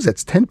 kilos?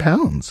 That's 10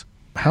 pounds.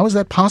 How is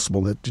that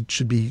possible that it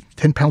should be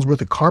 10 pounds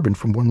worth of carbon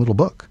from one little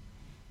book?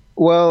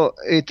 Well,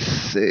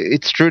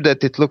 it's true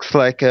that it looks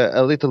like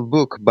a little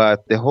book,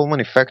 but the whole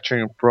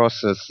manufacturing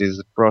process is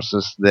a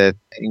process that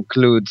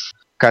includes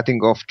cutting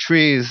off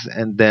trees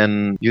and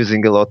then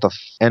using a lot of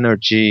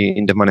energy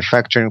in the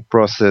manufacturing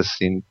process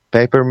in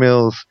paper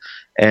mills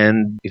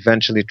and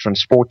eventually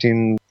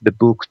transporting the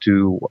book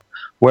to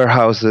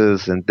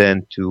warehouses and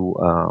then to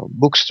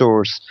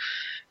bookstores.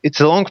 It's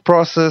a long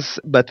process,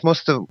 but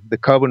most of the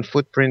carbon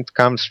footprint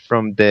comes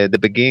from the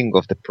beginning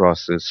of the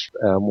process.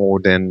 More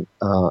than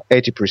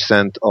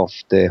 80% of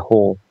the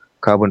whole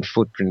carbon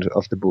footprint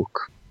of the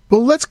book.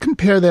 Well, let's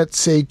compare that,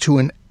 say, to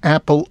an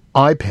Apple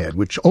iPad,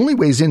 which only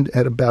weighs in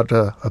at about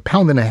a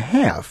pound and a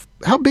half.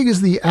 How big is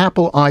the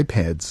Apple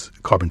iPad's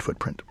carbon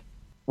footprint?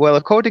 Well,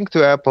 according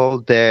to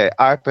Apple, the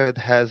iPad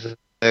has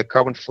a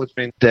carbon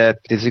footprint that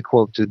is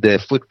equal to the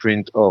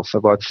footprint of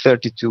about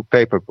 32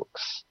 paper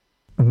books.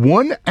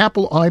 One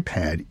Apple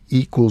iPad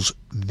equals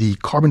the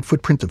carbon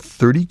footprint of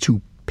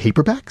 32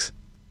 paperbacks?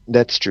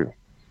 That's true.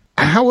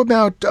 How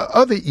about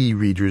other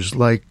e-readers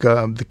like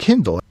the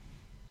Kindle?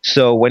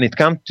 So when it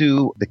comes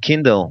to the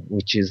Kindle,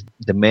 which is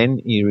the main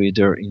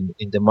e-reader in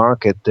the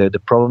market,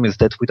 the problem is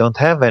that we don't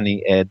have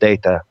any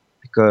data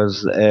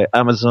because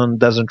Amazon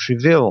doesn't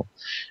reveal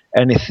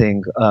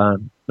anything.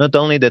 Not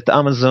only that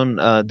Amazon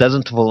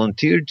doesn't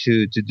volunteer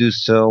to do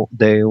so,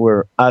 they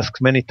were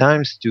asked many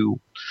times to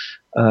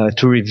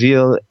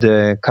reveal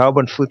the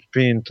carbon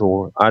footprint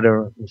or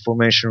other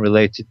information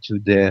related to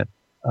the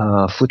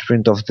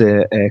footprint of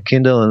the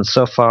Kindle, and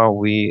so far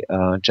we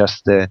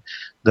just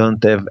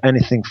don't have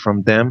anything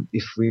from them.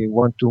 If we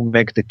want to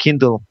make the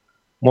Kindle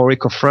more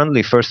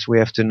eco-friendly, first we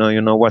have to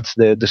know, what's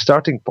the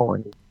starting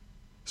point.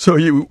 So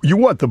you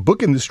want the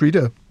book industry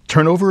to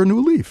turn over a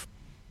new leaf?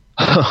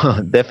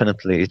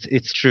 Definitely,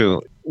 it's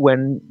true.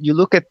 When you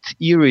look at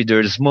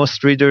e-readers,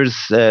 most readers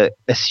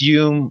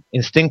assume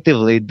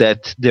instinctively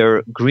that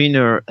they're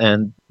greener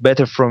and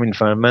better from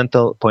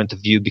environmental point of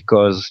view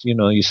because,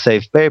 you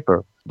save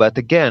paper. But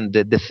again,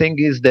 the thing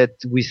is that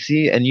we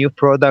see a new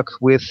product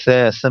with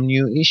some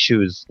new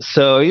issues.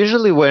 So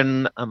usually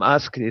when I'm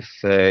asked if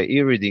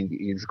e-reading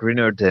is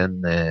greener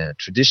than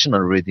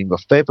traditional reading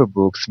of paper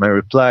books, my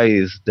reply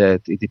is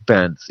that it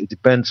depends. It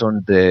depends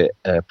on the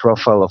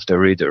profile of the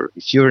reader.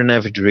 If you're an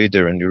avid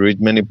reader and you read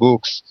many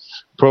books,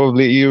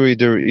 probably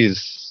e-reader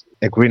is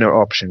a greener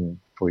option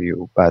for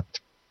you. But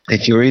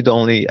if you read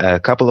only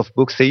a couple of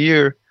books a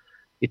year,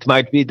 it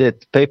might be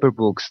that paper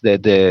books,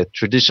 that the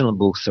traditional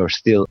books are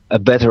still a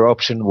better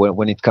option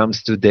when it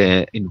comes to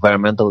the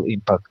environmental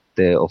impact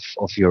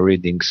of your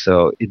reading.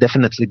 So it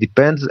definitely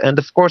depends. And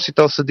of course, it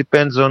also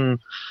depends on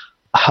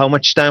how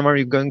much time are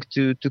you going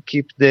to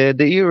keep the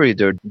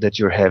e-reader that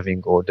you're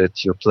having or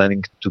that you're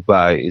planning to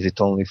buy. Is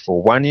it only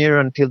for 1 year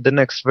until the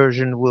next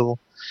version will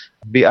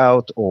be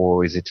out,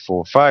 or is it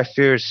for 5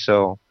 years?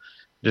 So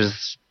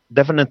there's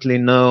definitely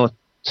no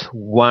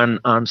one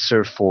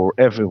answer for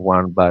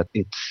everyone, but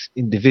it's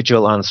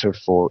individual answer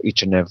for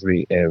each and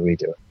every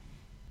reader.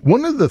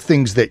 One of the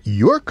things that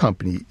your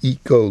company,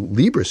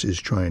 Ecolibris, is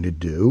trying to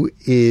do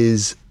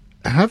is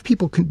have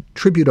people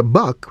contribute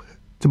 $1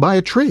 to buy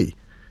a tree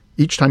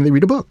each time they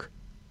read a book.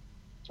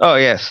 Oh,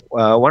 yes.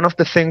 One of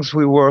the things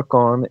we work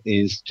on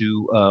is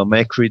to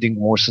make reading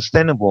more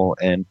sustainable,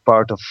 and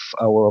part of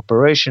our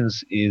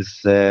operations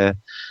is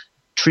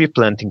tree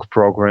planting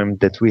program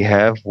that we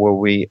have where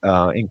we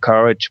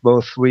encourage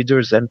both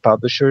readers and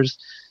publishers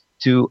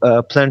to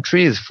plant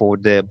trees for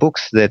the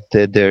books that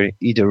they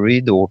either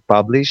read or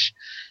publish.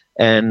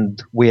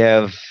 And we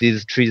have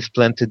these trees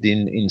planted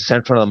in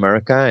Central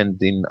America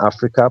and in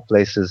Africa,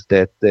 places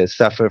that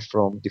suffer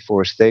from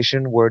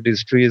deforestation, where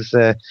these trees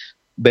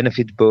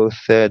benefit both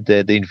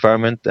the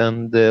environment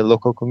and the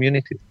local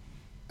community.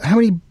 How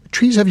many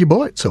trees have you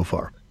bought so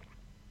far?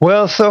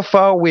 Well, so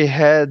far we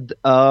had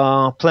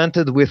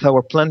planted with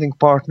our planting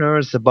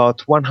partners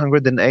about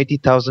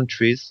 180,000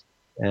 trees,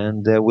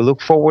 and we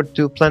look forward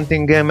to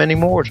planting many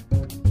more.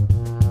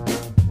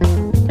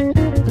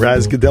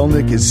 Raz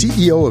Gedelnik is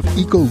CEO of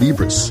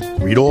Ecolibris.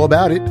 Read all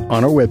about it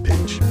on our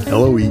webpage,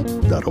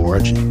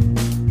 loe.org.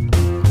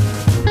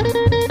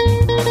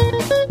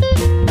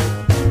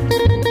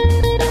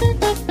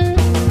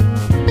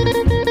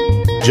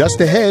 Just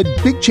ahead,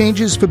 big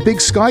changes for Big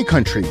Sky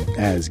Country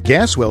as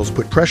gas wells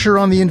put pressure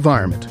on the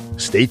environment.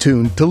 Stay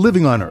tuned to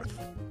Living on Earth.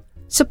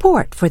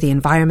 Support for the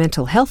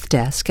Environmental Health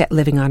Desk at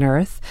Living on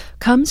Earth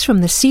comes from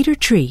the Cedar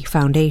Tree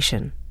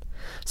Foundation.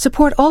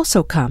 Support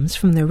also comes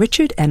from the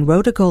Richard and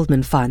Rhoda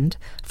Goldman Fund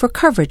for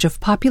coverage of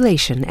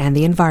population and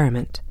the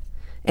environment,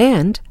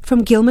 and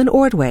from Gilman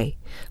Ordway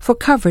for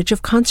coverage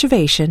of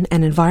conservation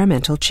and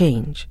environmental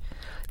change.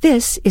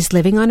 This is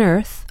Living on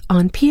Earth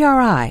on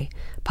PRI,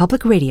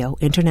 Public Radio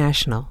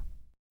International.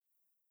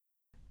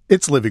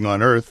 It's Living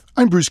on Earth.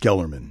 I'm Bruce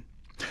Gellerman.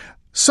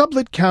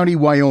 Sublette County,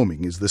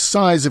 Wyoming is the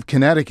size of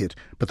Connecticut,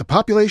 but the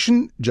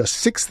population just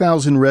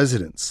 6,000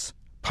 residents.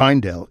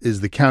 Pinedale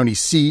is the county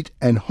seat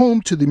and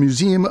home to the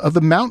Museum of the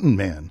Mountain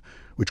Man,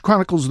 which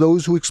chronicles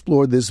those who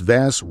explored this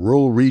vast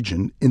rural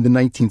region in the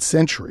 19th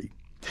century.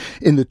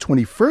 In the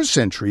 21st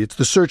century, it's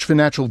the search for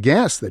natural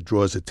gas that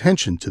draws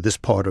attention to this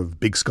part of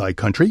Big Sky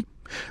Country.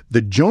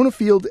 The Jonah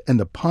Field and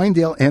the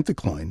Pinedale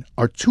Anticline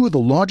are two of the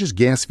largest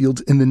gas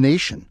fields in the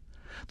nation.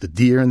 The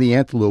deer and the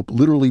antelope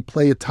literally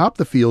play atop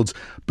the fields,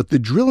 but the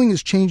drilling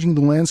is changing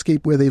the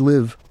landscape where they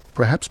live,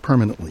 perhaps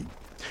permanently.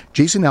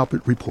 Jason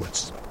Alpert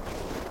reports.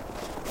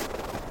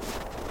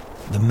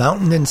 The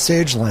mountain and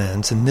sage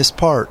lands in this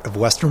part of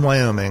western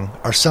Wyoming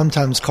are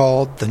sometimes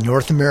called the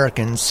North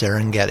American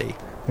Serengeti.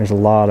 There's a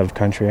lot of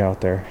country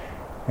out there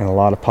and a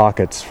lot of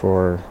pockets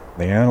for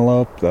the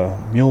antelope, the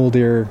mule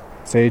deer,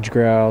 sage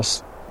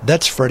grouse.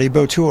 That's Freddie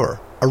Botour,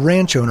 a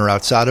ranch owner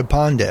outside of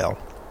Pondale.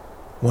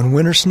 When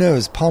winter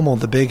snows pummel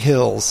the big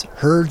hills,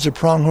 herds of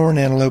pronghorn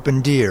antelope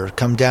and deer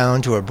come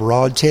down to a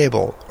broad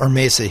table or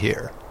mesa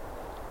here.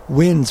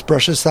 Winds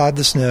brush aside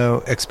the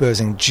snow,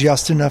 exposing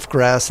just enough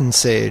grass and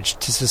sage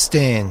to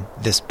sustain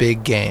this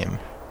big game.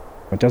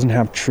 It doesn't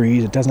have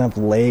trees, it doesn't have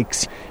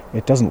lakes,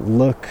 it doesn't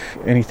look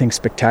anything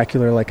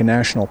spectacular like a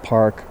national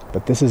park,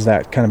 but this is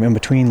that kind of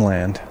in-between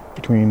land,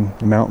 between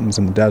the mountains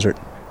and the desert.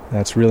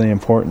 That's really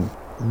important.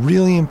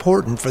 Really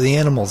important for the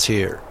animals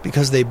here,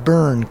 because they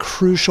burn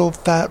crucial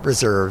fat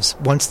reserves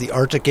once the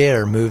Arctic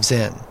air moves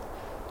in.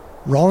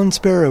 Roland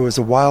Sparrow is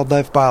a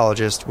wildlife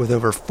biologist with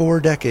over 4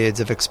 decades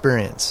of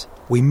experience.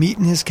 We meet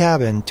in his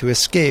cabin to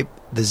escape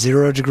the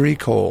 0-degree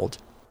cold.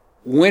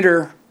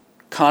 Winter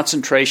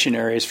concentration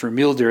areas for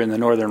mule deer in the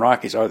northern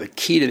Rockies are the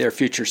key to their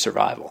future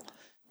survival.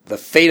 The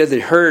fate of the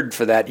herd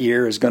for that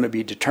year is going to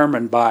be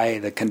determined by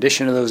the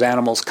condition of those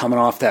animals coming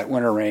off that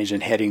winter range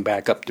and heading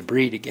back up to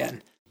breed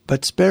again.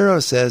 But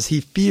Sparrow says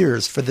he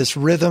fears for this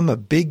rhythm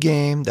of big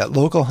game that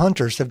local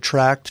hunters have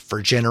tracked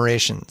for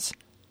generations.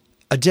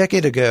 A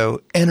decade ago,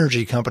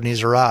 energy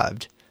companies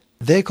arrived.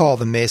 They call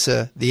the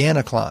mesa the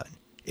anticline.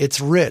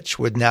 It's rich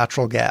with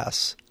natural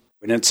gas.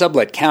 And in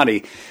Sublette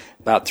County,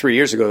 about 3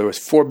 years ago, there was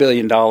 $4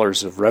 billion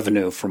of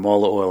revenue from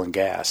all the oil and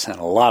gas, and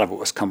a lot of it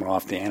was coming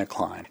off the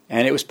anticline.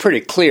 And it was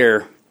pretty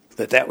clear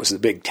that that was the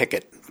big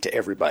ticket to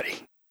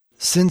everybody.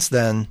 Since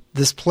then,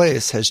 this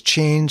place has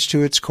changed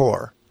to its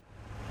core.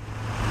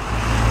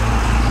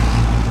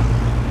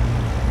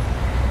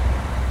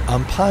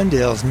 On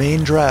Pinedale's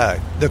main drag,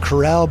 the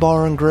Corral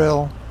Bar and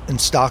Grill and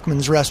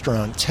Stockman's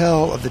Restaurant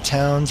tell of the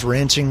town's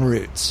ranching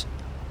roots.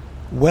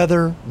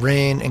 Weather,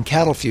 rain, and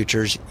cattle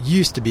futures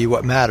used to be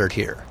what mattered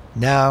here.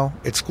 Now,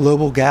 it's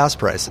global gas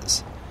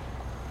prices.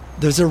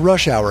 There's a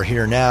rush hour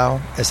here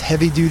now as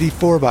heavy-duty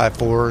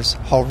 4x4s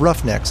haul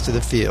roughnecks to the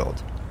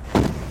field.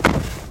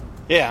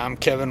 Yeah, I'm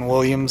Kevin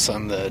Williams.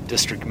 I'm the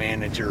district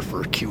manager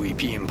for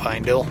QEP in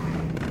Pinedale.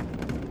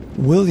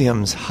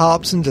 Williams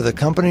hops into the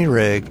company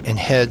rig and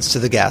heads to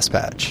the gas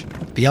patch.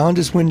 Beyond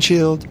his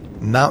windshield,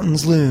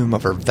 mountains loom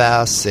over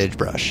vast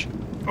sagebrush.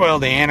 Well,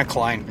 the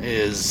anticline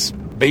is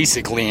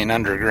basically an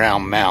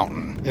underground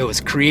mountain. It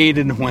was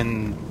created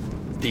when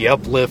the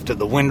uplift of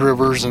the Wind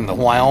Rivers and the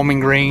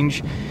Wyoming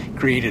Range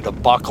created a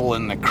buckle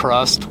in the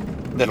crust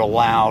that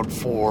allowed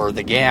for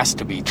the gas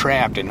to be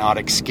trapped and not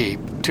escape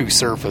to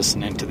surface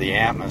and into the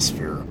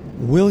atmosphere.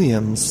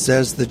 Williams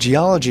says the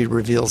geology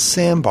reveals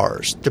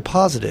sandbars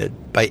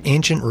deposited by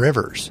ancient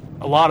rivers.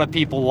 A lot of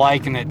people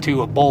liken it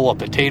to a bowl of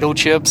potato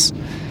chips.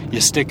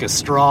 You stick a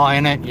straw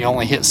in it, you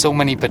only hit so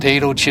many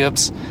potato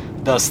chips,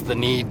 thus the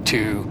need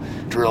to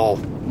drill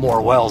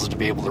more wells to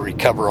be able to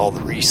recover all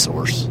the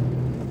resource.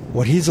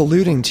 What he's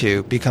alluding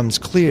to becomes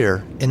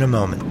clear in a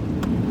moment.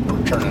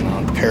 We're turning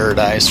on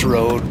Paradise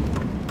Road.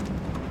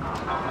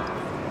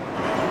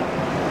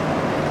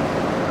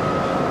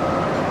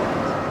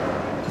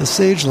 The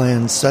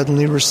sagelands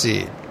suddenly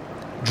recede.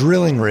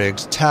 Drilling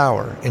rigs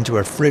tower into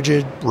a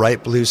frigid,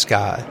 bright blue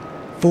sky.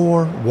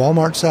 4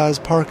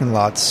 Walmart-sized parking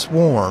lots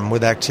swarm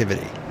with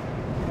activity.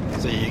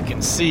 So you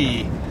can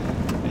see,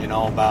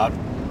 about a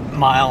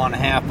mile and a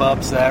half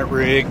up's that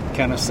rig,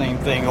 kind of same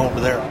thing over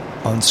there.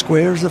 On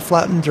squares of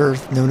flattened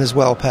earth known as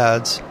well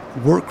pads,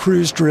 work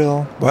crews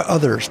drill while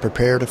others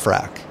prepare to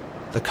frack.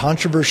 The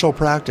controversial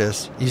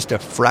practice used to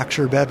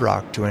fracture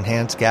bedrock to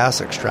enhance gas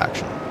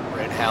extraction.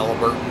 Red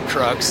Halliburton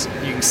trucks,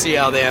 you can see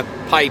how they have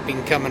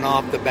piping coming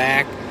off the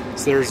back.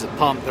 So there's a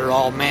pump, they're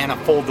all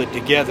manifolded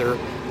together,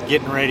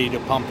 getting ready to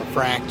pump a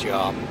frack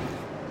job.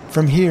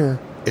 From here,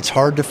 it's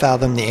hard to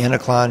fathom the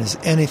anticline is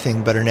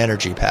anything but an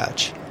energy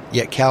patch.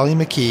 Yet Callie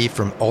McKee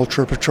from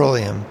Ultra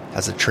Petroleum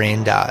has a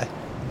trained eye.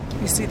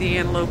 You see the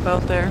antelope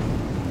out there?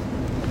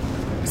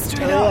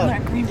 Straight out in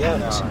that green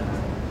patch.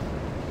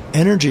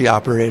 Energy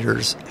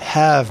operators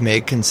have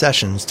made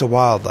concessions to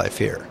wildlife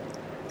here.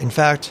 In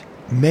fact,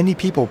 many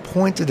people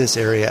point to this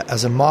area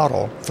as a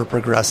model for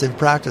progressive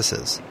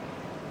practices.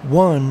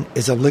 One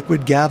is a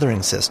liquid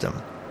gathering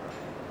system.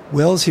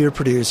 Wells here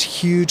produce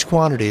huge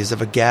quantities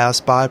of a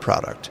gas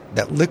byproduct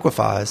that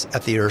liquefies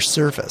at the Earth's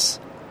surface.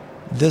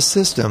 This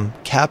system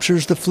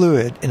captures the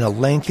fluid in a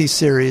lengthy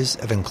series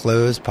of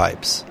enclosed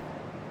pipes.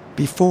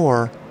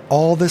 Before,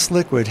 all this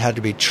liquid had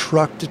to be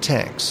trucked to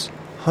tanks,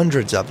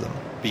 hundreds of them.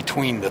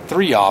 Between the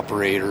 3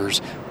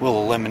 operators,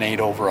 we'll eliminate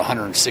over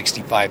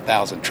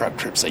 165,000 truck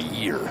trips a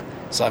year.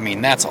 So,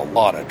 that's a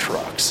lot of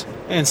trucks.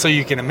 And so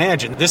you can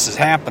imagine this is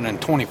happening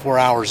 24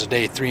 hours a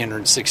day,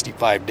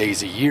 365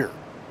 days a year.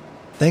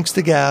 Thanks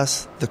to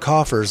gas, the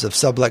coffers of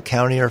Sublette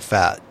County are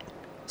fat.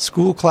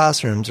 School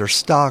classrooms are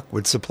stocked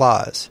with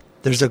supplies.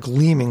 There's a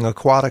gleaming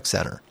aquatic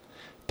center.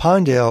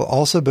 Pinedale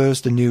also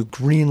boasts a new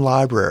green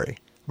library,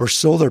 where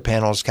solar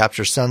panels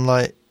capture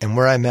sunlight and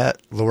where I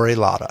met Lori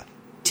Latta.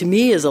 To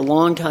me, as a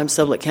longtime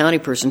Sublette County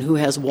person who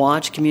has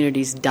watched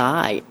communities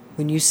die,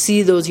 when you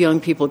see those young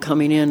people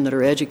coming in that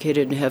are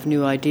educated and have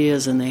new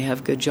ideas and they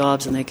have good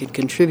jobs and they could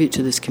contribute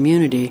to this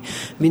community,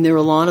 I mean, there are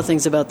a lot of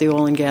things about the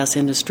oil and gas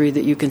industry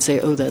that you can say,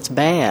 oh, that's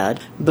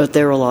bad, but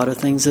there are a lot of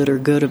things that are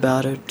good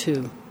about it,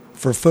 too.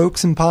 For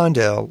folks in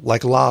Pondale,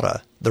 like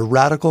Lotta, the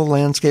radical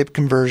landscape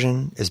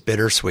conversion is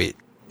bittersweet.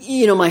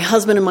 You know, my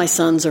husband and my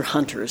sons are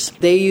hunters.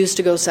 They used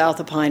to go south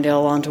of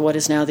Pinedale onto what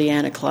is now the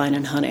Antelope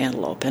and hunt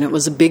antelope. And it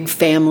was a big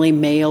family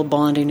male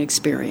bonding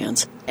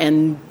experience.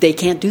 And they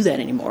can't do that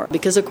anymore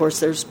because, of course,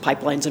 there's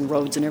pipelines and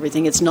roads and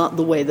everything. It's not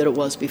the way that it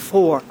was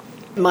before.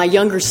 My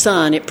younger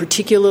son, it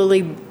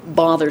particularly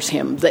bothers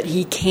him that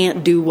he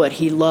can't do what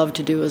he loved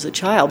to do as a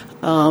child.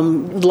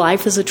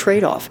 Life is a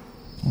trade-off.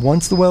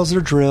 Once the wells are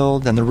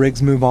drilled and the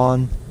rigs move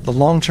on, the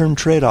long-term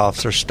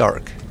trade-offs are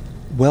stark.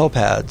 Well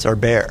pads are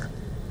bare.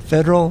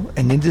 Federal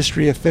and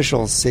industry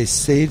officials say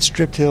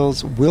sage-stripped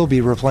hills will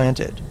be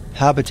replanted.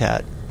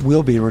 Habitat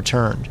will be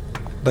returned.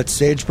 But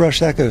sagebrush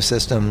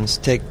ecosystems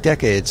take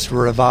decades to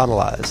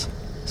revitalize.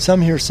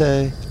 Some here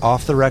say,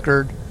 off the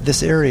record,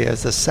 this area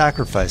is a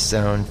sacrifice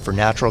zone for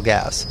natural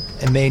gas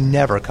and may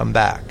never come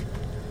back.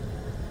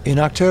 In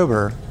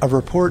October, a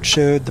report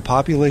showed the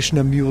population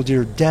of mule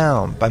deer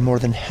down by more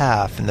than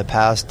half in the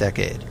past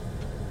decade.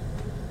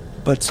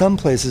 But some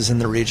places in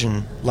the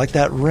region, like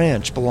that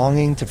ranch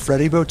belonging to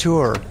Freddie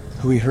Bautour,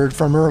 who we heard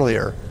from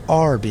earlier,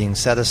 are being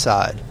set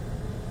aside.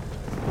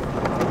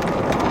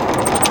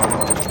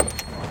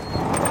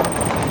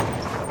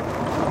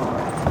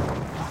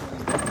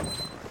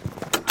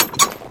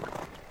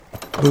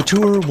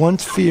 Bautour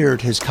once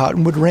feared his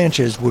cottonwood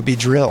ranches would be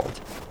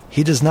drilled.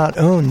 He does not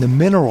own the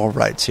mineral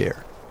rights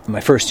here.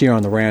 My first year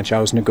on the ranch,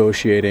 I was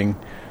negotiating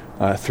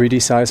 3D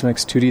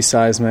seismics, 2D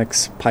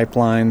seismics,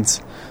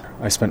 pipelines.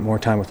 I spent more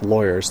time with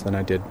lawyers than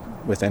I did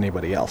with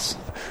anybody else.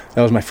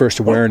 That was my first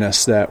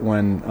awareness that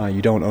when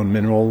you don't own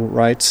mineral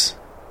rights,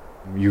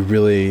 you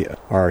really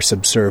are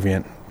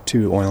subservient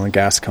to oil and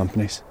gas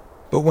companies.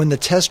 But when the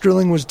test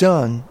drilling was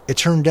done, it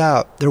turned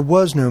out there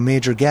was no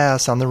major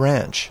gas on the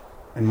ranch.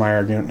 And my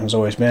argument has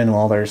always been,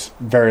 well, there's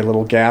very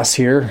little gas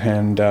here,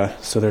 and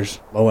so there's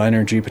low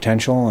energy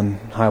potential and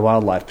high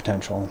wildlife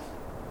potential.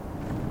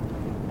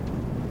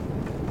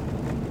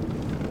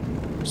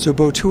 So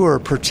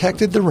Bautour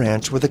protected the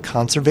ranch with a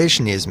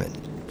conservation easement,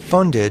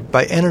 funded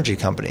by energy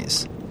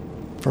companies.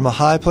 From a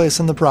high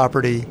place on the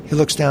property, he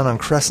looks down on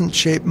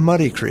crescent-shaped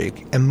Muddy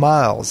Creek and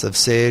miles of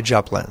sage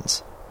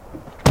uplands.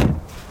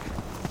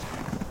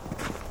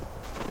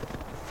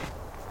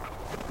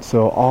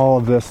 So all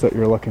of this that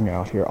you're looking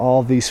at here, all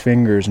of these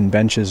fingers and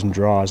benches and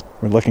draws,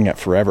 we're looking at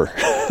forever.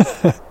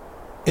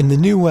 In the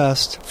New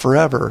West,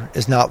 forever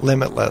is not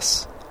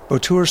limitless.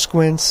 Bautour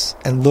squints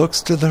and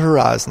looks to the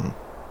horizon.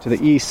 To the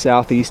east,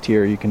 southeast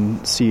here, you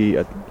can see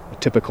a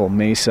typical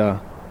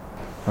mesa.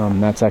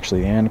 That's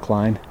actually the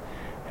anticline.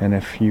 And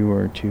if you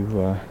were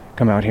to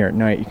come out here at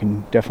night, you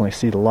can definitely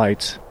see the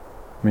lights.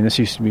 I mean, this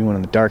used to be one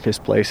of the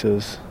darkest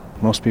places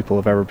most people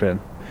have ever been.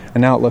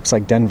 And now it looks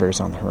like Denver's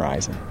on the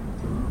horizon.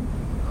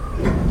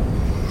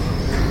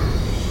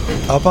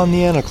 Up on the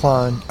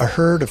anticline, a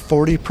herd of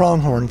 40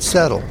 pronghorns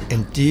settle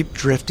in deep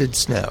drifted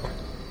snow.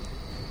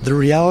 The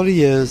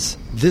reality is,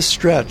 this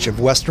stretch of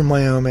western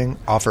Wyoming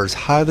offers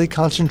highly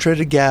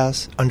concentrated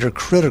gas under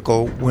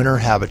critical winter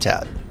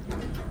habitat.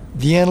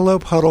 The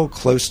antelope huddle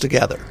close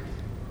together.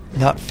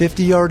 Not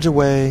 50 yards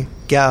away,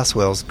 gas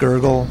wells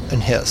gurgle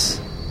and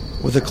hiss.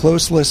 With a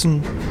close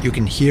listen, you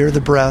can hear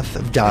the breath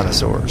of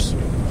dinosaurs.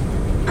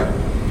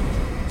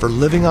 For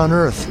Living on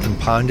Earth in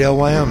Pinedale,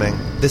 Wyoming,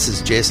 this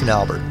is Jason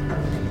Albert.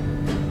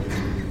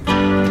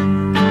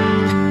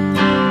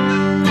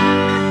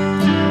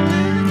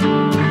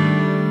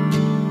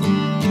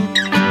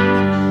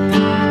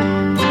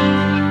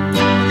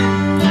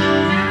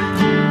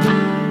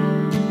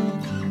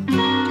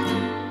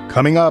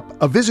 Coming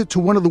up, a visit to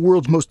one of the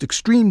world's most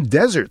extreme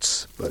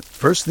deserts. But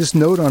first, this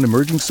note on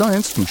emerging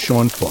science from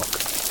Sean Falk.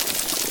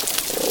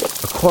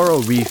 A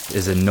coral reef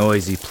is a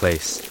noisy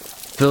place,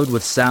 filled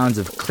with sounds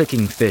of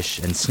clicking fish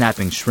and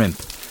snapping shrimp.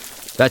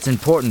 That's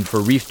important for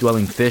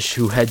reef-dwelling fish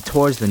who head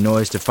towards the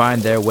noise to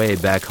find their way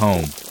back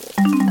home.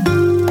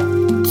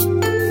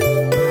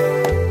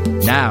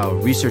 Now,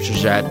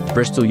 researchers at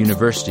Bristol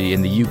University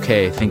in the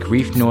UK think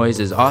reef noise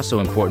is also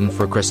important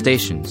for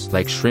crustaceans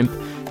like shrimp,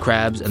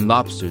 crabs, and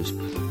lobsters,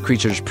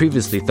 creatures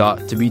previously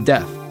thought to be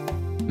deaf.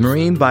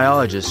 Marine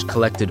biologists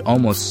collected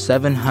almost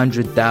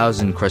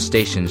 700,000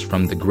 crustaceans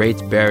from the Great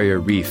Barrier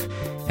Reef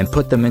and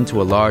put them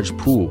into a large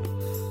pool.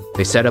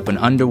 They set up an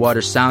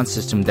underwater sound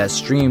system that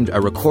streamed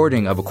a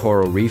recording of a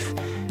coral reef,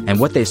 and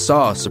what they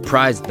saw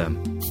surprised them.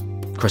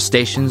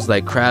 Crustaceans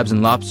like crabs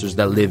and lobsters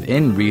that live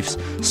in reefs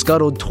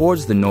scuttled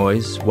towards the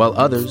noise, while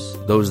others,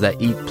 those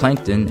that eat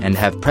plankton and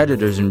have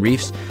predators in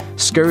reefs,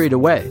 scurried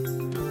away.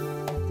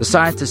 The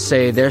scientists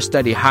say their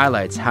study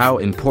highlights how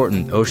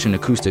important ocean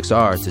acoustics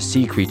are to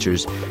sea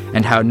creatures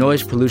and how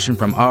noise pollution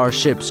from our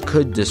ships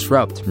could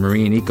disrupt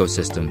marine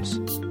ecosystems.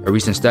 A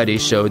recent study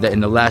showed that in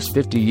the last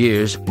 50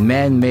 years,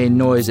 man-made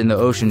noise in the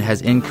ocean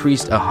has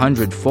increased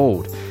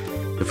 100-fold.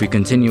 If we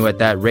continue at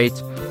that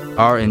rate,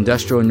 our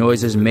industrial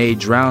noises may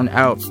drown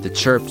out the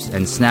chirps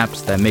and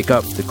snaps that make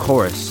up the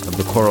chorus of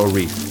the coral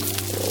reef.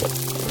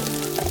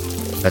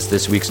 That's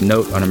this week's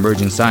Note on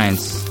Emerging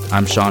Science.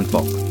 I'm Sean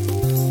Falk.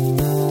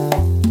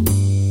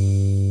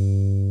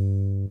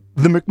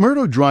 The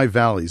McMurdo Dry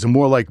Valleys are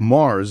more like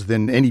Mars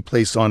than any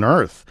place on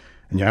Earth,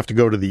 and you have to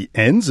go to the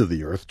ends of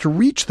the Earth to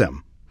reach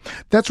them.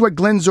 That's what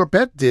Glenn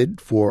Zorpett did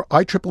for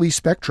IEEE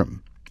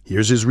Spectrum.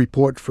 Here's his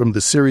report from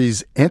the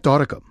series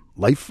Antarctica,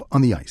 Life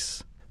on the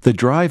Ice. The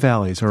dry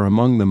valleys are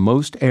among the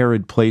most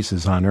arid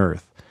places on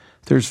Earth.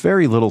 There's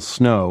very little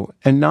snow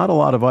and not a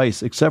lot of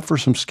ice except for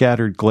some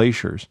scattered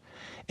glaciers.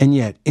 And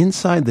yet,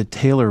 inside the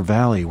Taylor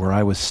Valley where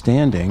I was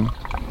standing...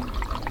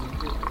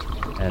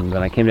 And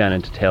when I came down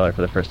into Taylor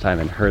for the first time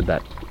and heard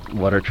that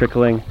water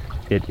trickling,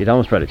 it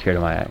almost brought a tear to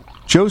my eye.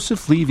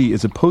 Joseph Levy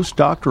is a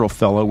postdoctoral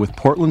fellow with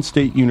Portland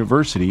State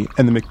University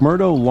and the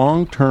McMurdo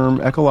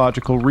Long-Term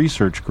Ecological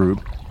Research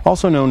Group,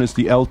 also known as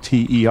the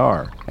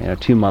LTER.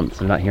 2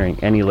 months of not hearing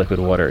any liquid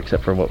water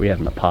except for what we have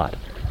in the pot.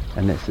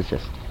 And this is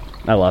just,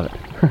 I love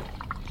it.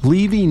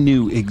 Levy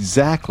knew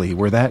exactly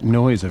where that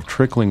noise of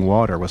trickling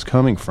water was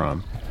coming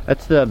from.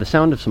 That's the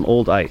sound of some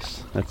old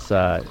ice. That's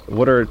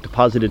water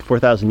deposited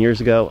 4,000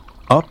 years ago.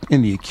 Up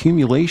in the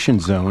accumulation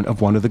zone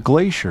of one of the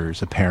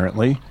glaciers,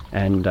 apparently.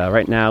 And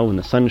right now, when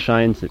the sun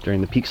shines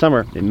during the peak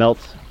summer, it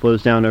melts,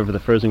 flows down over the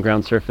frozen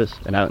ground surface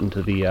and out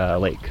into the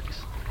lake.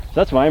 So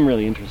that's why I'm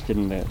really interested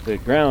in the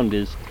ground.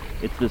 It's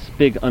this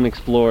big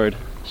unexplored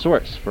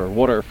source for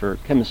water, for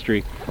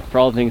chemistry, for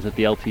all the things that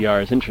the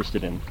LTR is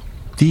interested in.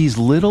 These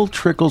little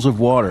trickles of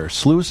water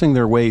sluicing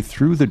their way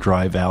through the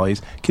dry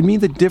valleys can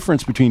mean the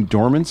difference between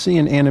dormancy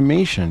and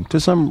animation to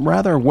some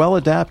rather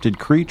well-adapted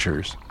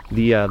creatures.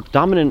 The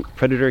dominant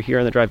predator here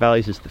in the dry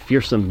valleys is the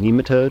Fearsome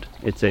nematode.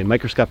 It's a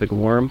microscopic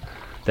worm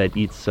that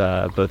eats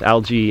both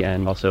algae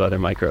and also other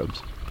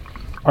microbes.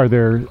 Are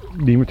there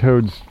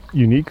nematodes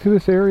unique to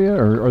this area,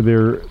 or are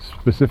there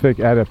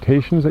specific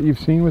adaptations that you've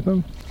seen with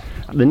them?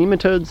 The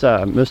nematodes,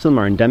 most of them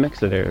are endemic,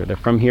 so they're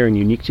from here and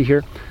unique to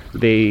here.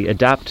 They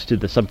adapt to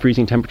the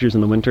sub-freezing temperatures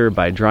in the winter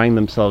by drying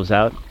themselves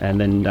out, and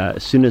then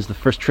as soon as the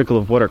first trickle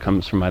of water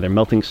comes from either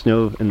melting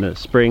snow in the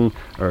spring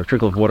or a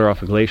trickle of water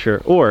off a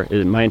glacier, or,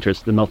 in my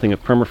interest, the melting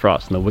of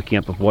permafrost and the wicking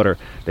up of water,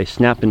 they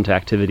snap into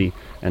activity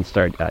and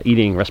start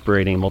eating,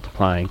 respirating,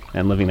 multiplying,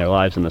 and living their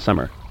lives in the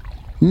summer.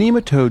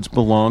 Nematodes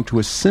belong to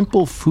a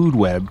simple food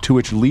web to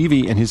which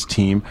Levy and his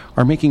team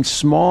are making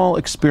small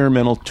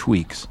experimental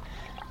tweaks.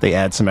 They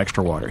add some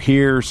extra water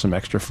here, some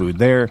extra food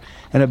there,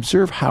 and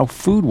observe how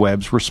food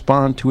webs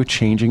respond to a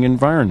changing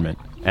environment.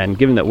 And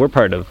given that we're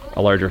part of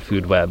a larger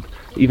food web,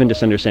 even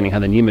just understanding how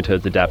the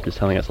nematodes adapt is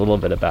telling us a little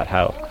bit about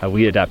how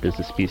we adapt as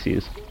a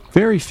species.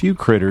 Very few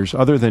critters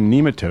other than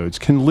nematodes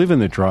can live in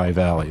the dry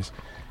valleys.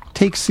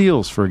 Take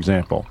seals, for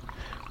example.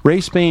 Ray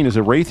Spain is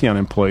a Raytheon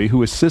employee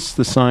who assists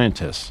the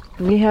scientists.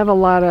 We have a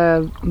lot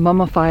of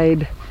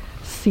mummified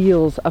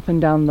seals up and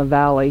down the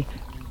valley.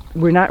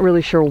 We're not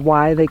really sure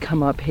why they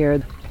come up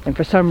here. And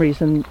for some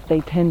reason, they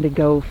tend to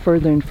go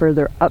further and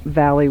further up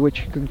valley,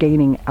 which you're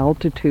gaining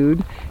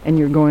altitude, and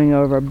you're going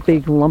over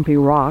big, lumpy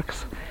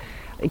rocks.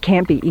 It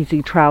can't be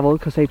easy travel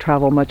because they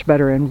travel much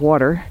better in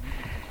water.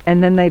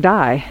 And then they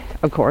die,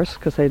 of course,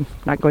 because they're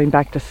not going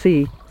back to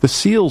sea. The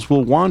seals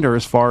will wander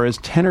as far as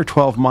 10 or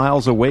 12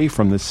 miles away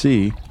from the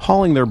sea,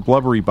 hauling their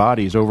blubbery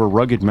bodies over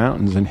rugged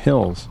mountains and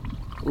hills.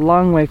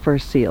 Long way for a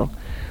seal,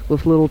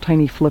 with little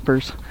tiny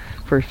flippers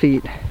for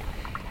feet.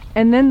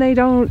 And then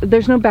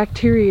there's no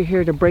bacteria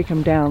here to break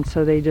them down,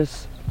 so they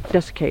just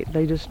desiccate.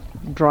 They just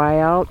dry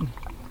out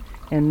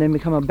and then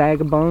become a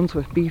bag of bones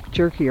with beef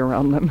jerky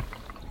around them.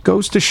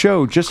 Goes to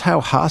show just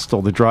how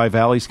hostile the dry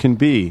valleys can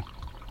be.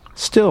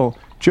 Still,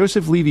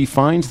 Joseph Levy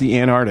finds the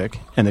Antarctic,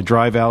 and the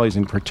dry valleys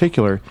in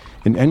particular,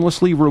 an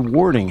endlessly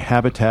rewarding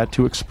habitat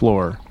to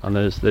explore. On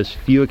those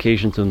few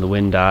occasions when the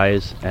wind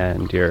dies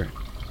and you're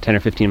 10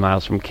 or 15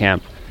 miles from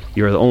camp,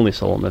 you're the only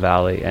soul in the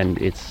valley,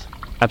 and it's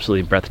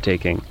absolutely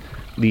breathtaking.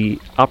 The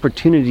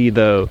opportunity,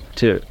 though,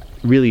 to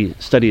really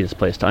study this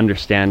place, to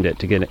understand it,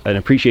 to get an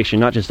appreciation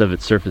not just of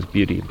its surface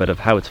beauty, but of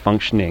how it's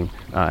functioning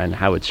and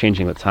how it's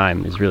changing with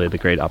time is really the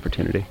great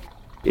opportunity.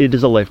 It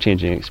is a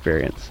life-changing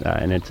experience,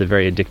 and it's a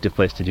very addictive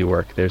place to do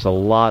work. There's a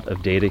lot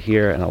of data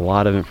here and a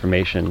lot of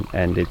information,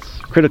 and it's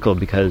critical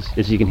because,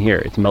 as you can hear,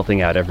 it's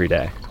melting out every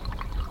day.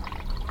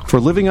 For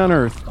Living on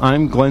Earth,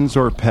 I'm Glenn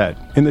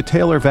Zorpett in the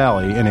Taylor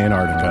Valley in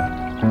Antarctica.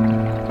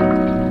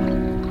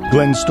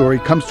 Glenn's story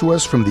comes to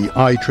us from the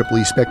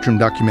IEEE Spectrum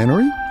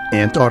documentary,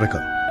 Antarctica,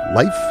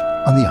 Life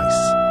on the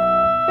Ice.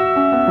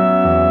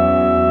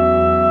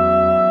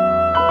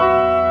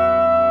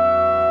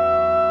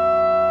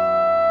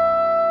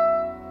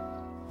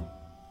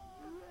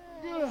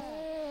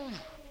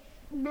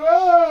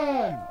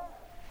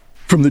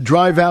 From the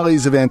dry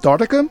valleys of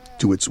Antarctica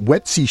to its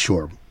wet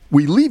seashore,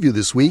 we leave you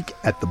this week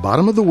at the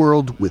bottom of the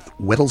world with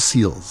Weddell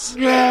seals.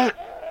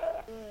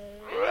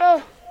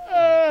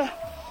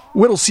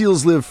 Weddell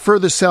seals live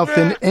further south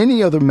than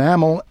any other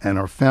mammal and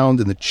are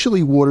found in the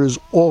chilly waters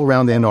all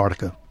around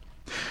Antarctica.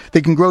 They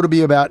can grow to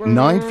be about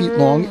 9 feet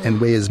long and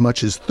weigh as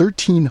much as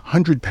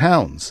 1,300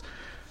 pounds.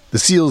 The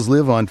seals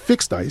live on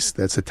fixed ice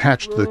that's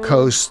attached to the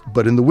coast,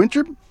 but in the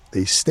winter,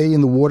 they stay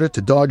in the water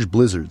to dodge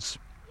blizzards.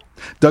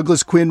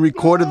 Douglas Quinn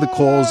recorded the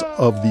calls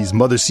of these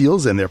mother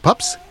seals and their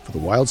pups for the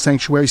Wild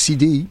Sanctuary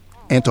CD,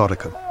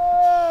 Antarctica.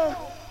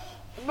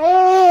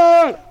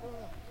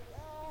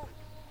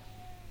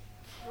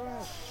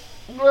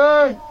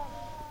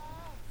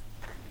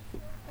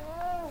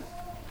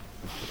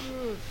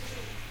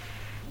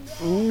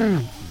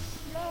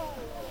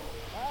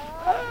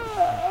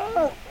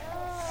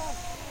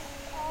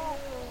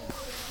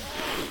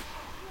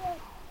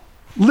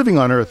 Living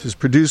on Earth is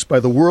produced by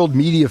the World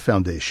Media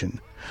Foundation.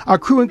 Our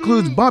crew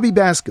includes Bobby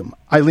Bascom,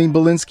 Eileen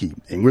Belinsky,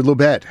 Ingrid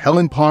Lobet,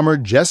 Helen Palmer,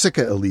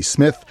 Jessica Elise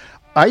Smith,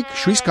 Ike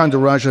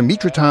Sriskandaraja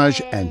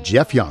Mitrataj, and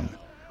Jeff Young,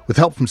 with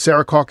help from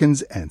Sarah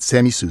Calkins and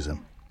Sammy Souza.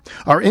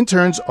 Our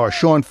interns are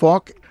Sean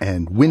Falk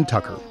and Wynn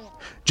Tucker.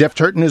 Jeff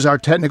Turton is our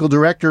technical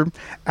director.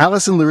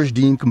 Allison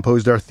Lirish-Dean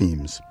composed our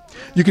themes.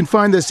 You can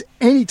find this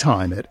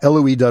anytime at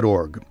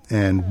LOE.org.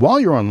 And while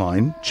you're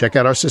online, check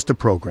out our sister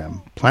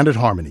program, Planet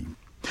Harmony.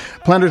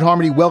 Planet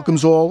Harmony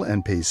welcomes all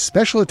and pays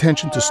special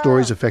attention to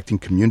stories affecting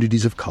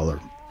communities of color.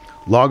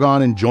 Log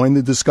on and join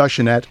the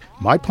discussion at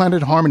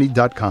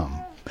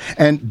myplanetharmony.com.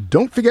 And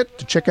don't forget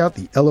to check out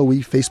the LOE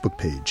Facebook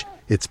page.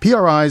 It's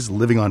PRI's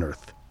Living on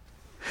Earth.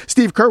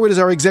 Steve Curwood is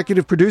our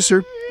executive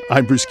producer.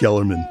 I'm Bruce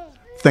Gellerman.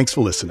 Thanks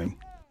for listening.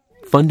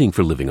 Funding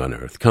for Living on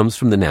Earth comes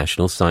from the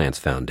National Science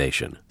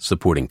Foundation,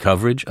 supporting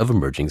coverage of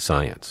emerging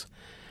science.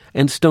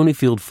 And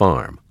Stonyfield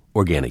Farm,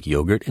 organic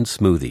yogurt and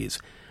smoothies.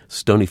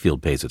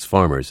 Stonyfield pays its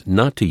farmers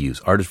not to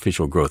use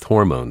artificial growth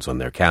hormones on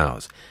their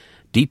cows.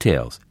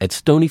 Details at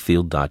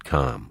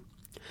stonyfield.com.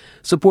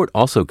 Support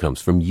also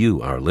comes from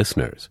you, our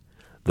listeners.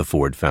 The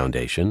Ford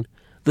Foundation,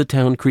 the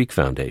Town Creek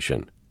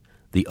Foundation,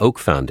 the Oak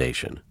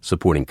Foundation,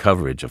 supporting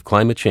coverage of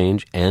climate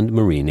change and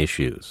marine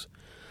issues.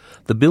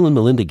 The Bill and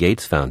Melinda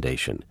Gates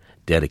Foundation,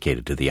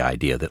 dedicated to the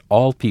idea that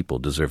all people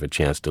deserve a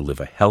chance to live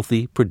a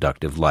healthy,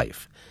 productive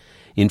life.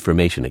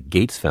 Information at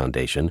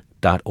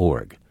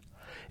gatesfoundation.org.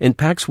 And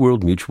Pax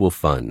World Mutual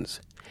Funds,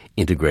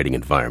 integrating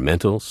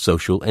environmental,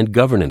 social, and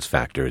governance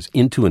factors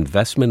into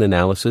investment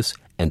analysis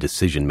and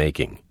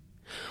decision-making.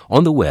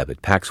 On the web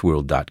at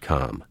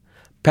paxworld.com.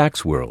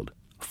 Pax World,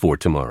 for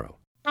tomorrow.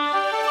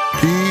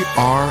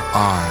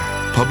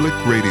 PRI, Public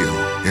Radio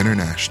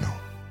International.